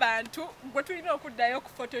amaaso g'abantu gwe tulina okuddayo ku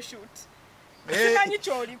photoshoot simanyi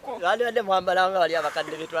kyoliko wadde mwambalanga wali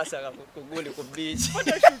abakadde betwasanga ku gundi ku beach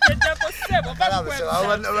photoshoot ejjako ssebo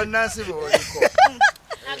bannansi booliko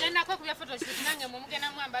agendako kubya photoshoot nange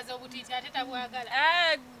mumugenda mwambaza obutiiti ate tabwagala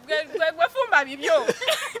gwe fumba bibyo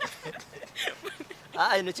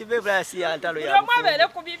ino Kiva Ebulaya si ya ntalo ya omwabeere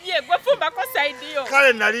ku bibye gwe fumbako side yo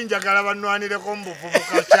kale nali njagala bannwanireko mu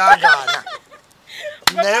buvubuka kyagaana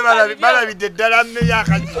naye balabidde ddala mmeyo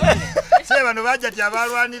akaji se bano bajja ti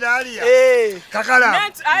abalwanira aliya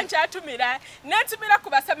kakala anti atumira netumira ku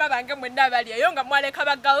basama bange mwenna abali eyo nga mwaleka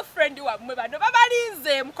ba girlfriend wammwe bano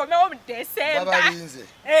babalinze mukomewo mu December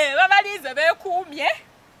babalinze beekuumye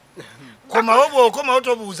komawo bw'okomawo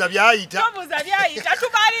tobuuza byayita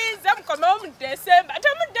tubalinze mukomewo mu December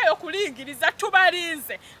temuddeyo kulingiriza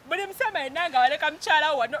tubalinze buli musama yenna nga waleka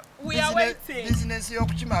mukyala wo wano we are waiting bizinesi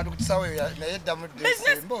y'okukimanda okukisawo naye edda mu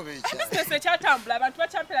December oba ekya bizinesi ekyatambula abantu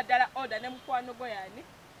bakyampera ddala order ne mukwano gwe yani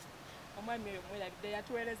omwami oyo mwelabidde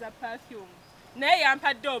yatuweereza perfume naye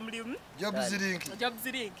yampadde omulimu Jobs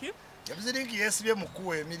Link yeesibye mu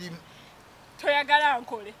kkuwa emirimu toyagala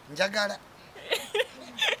nkole njagala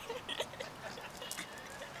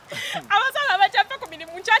abasala bakyapa ku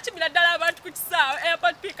mirimu nkyakimira ddala abantu ku kisaawe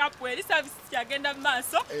airport pickup eri service yagenda mu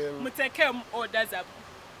maaso muteekemu order zammwe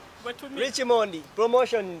Richmond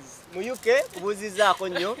promotions mu UK kubuuzizaako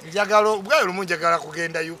nnyo njagala obwayo lumu njagala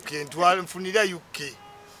kugenda UK nfunira UK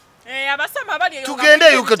abasama bali eyo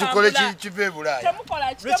tugende UK tukole Kiva Ebulaya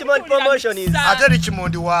Richmond promotion is ate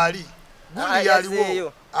Richmond waali gundi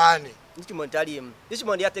yaliwo ani Richmond talimu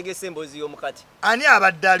Richmond yategese emboozi y'omukati ani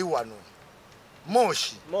abadde ali wano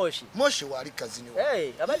Moshi wali kazini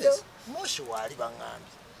abadde Moshi wali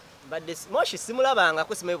bang'ambi badde Moshi simulabanga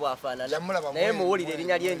ko simaye bwafaanana naye muwulire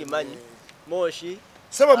erinnya lye ndimanyi Moshi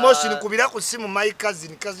sebo Moshi nikubira ku simu my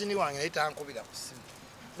cousin wange naye tankubira ku simu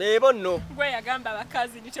bebo nno gwe yagamba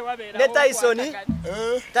abakazi ni tewabeera ne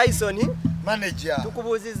Tyson manager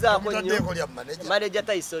tukubuuzizaako nnyo manager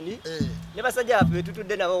Tyson ne basajja baffe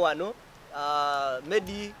betutudde nabo wano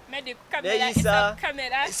Medi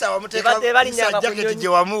Isa wamuteeka jaketi gye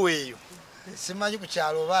wamuweeyo simanyi ku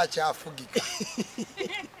kyalo oba akyafugika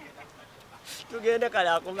tugende kale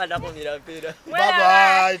akumba nakumira mpiira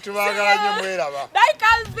bye tubagala nnyo mweraba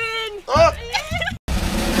Calvin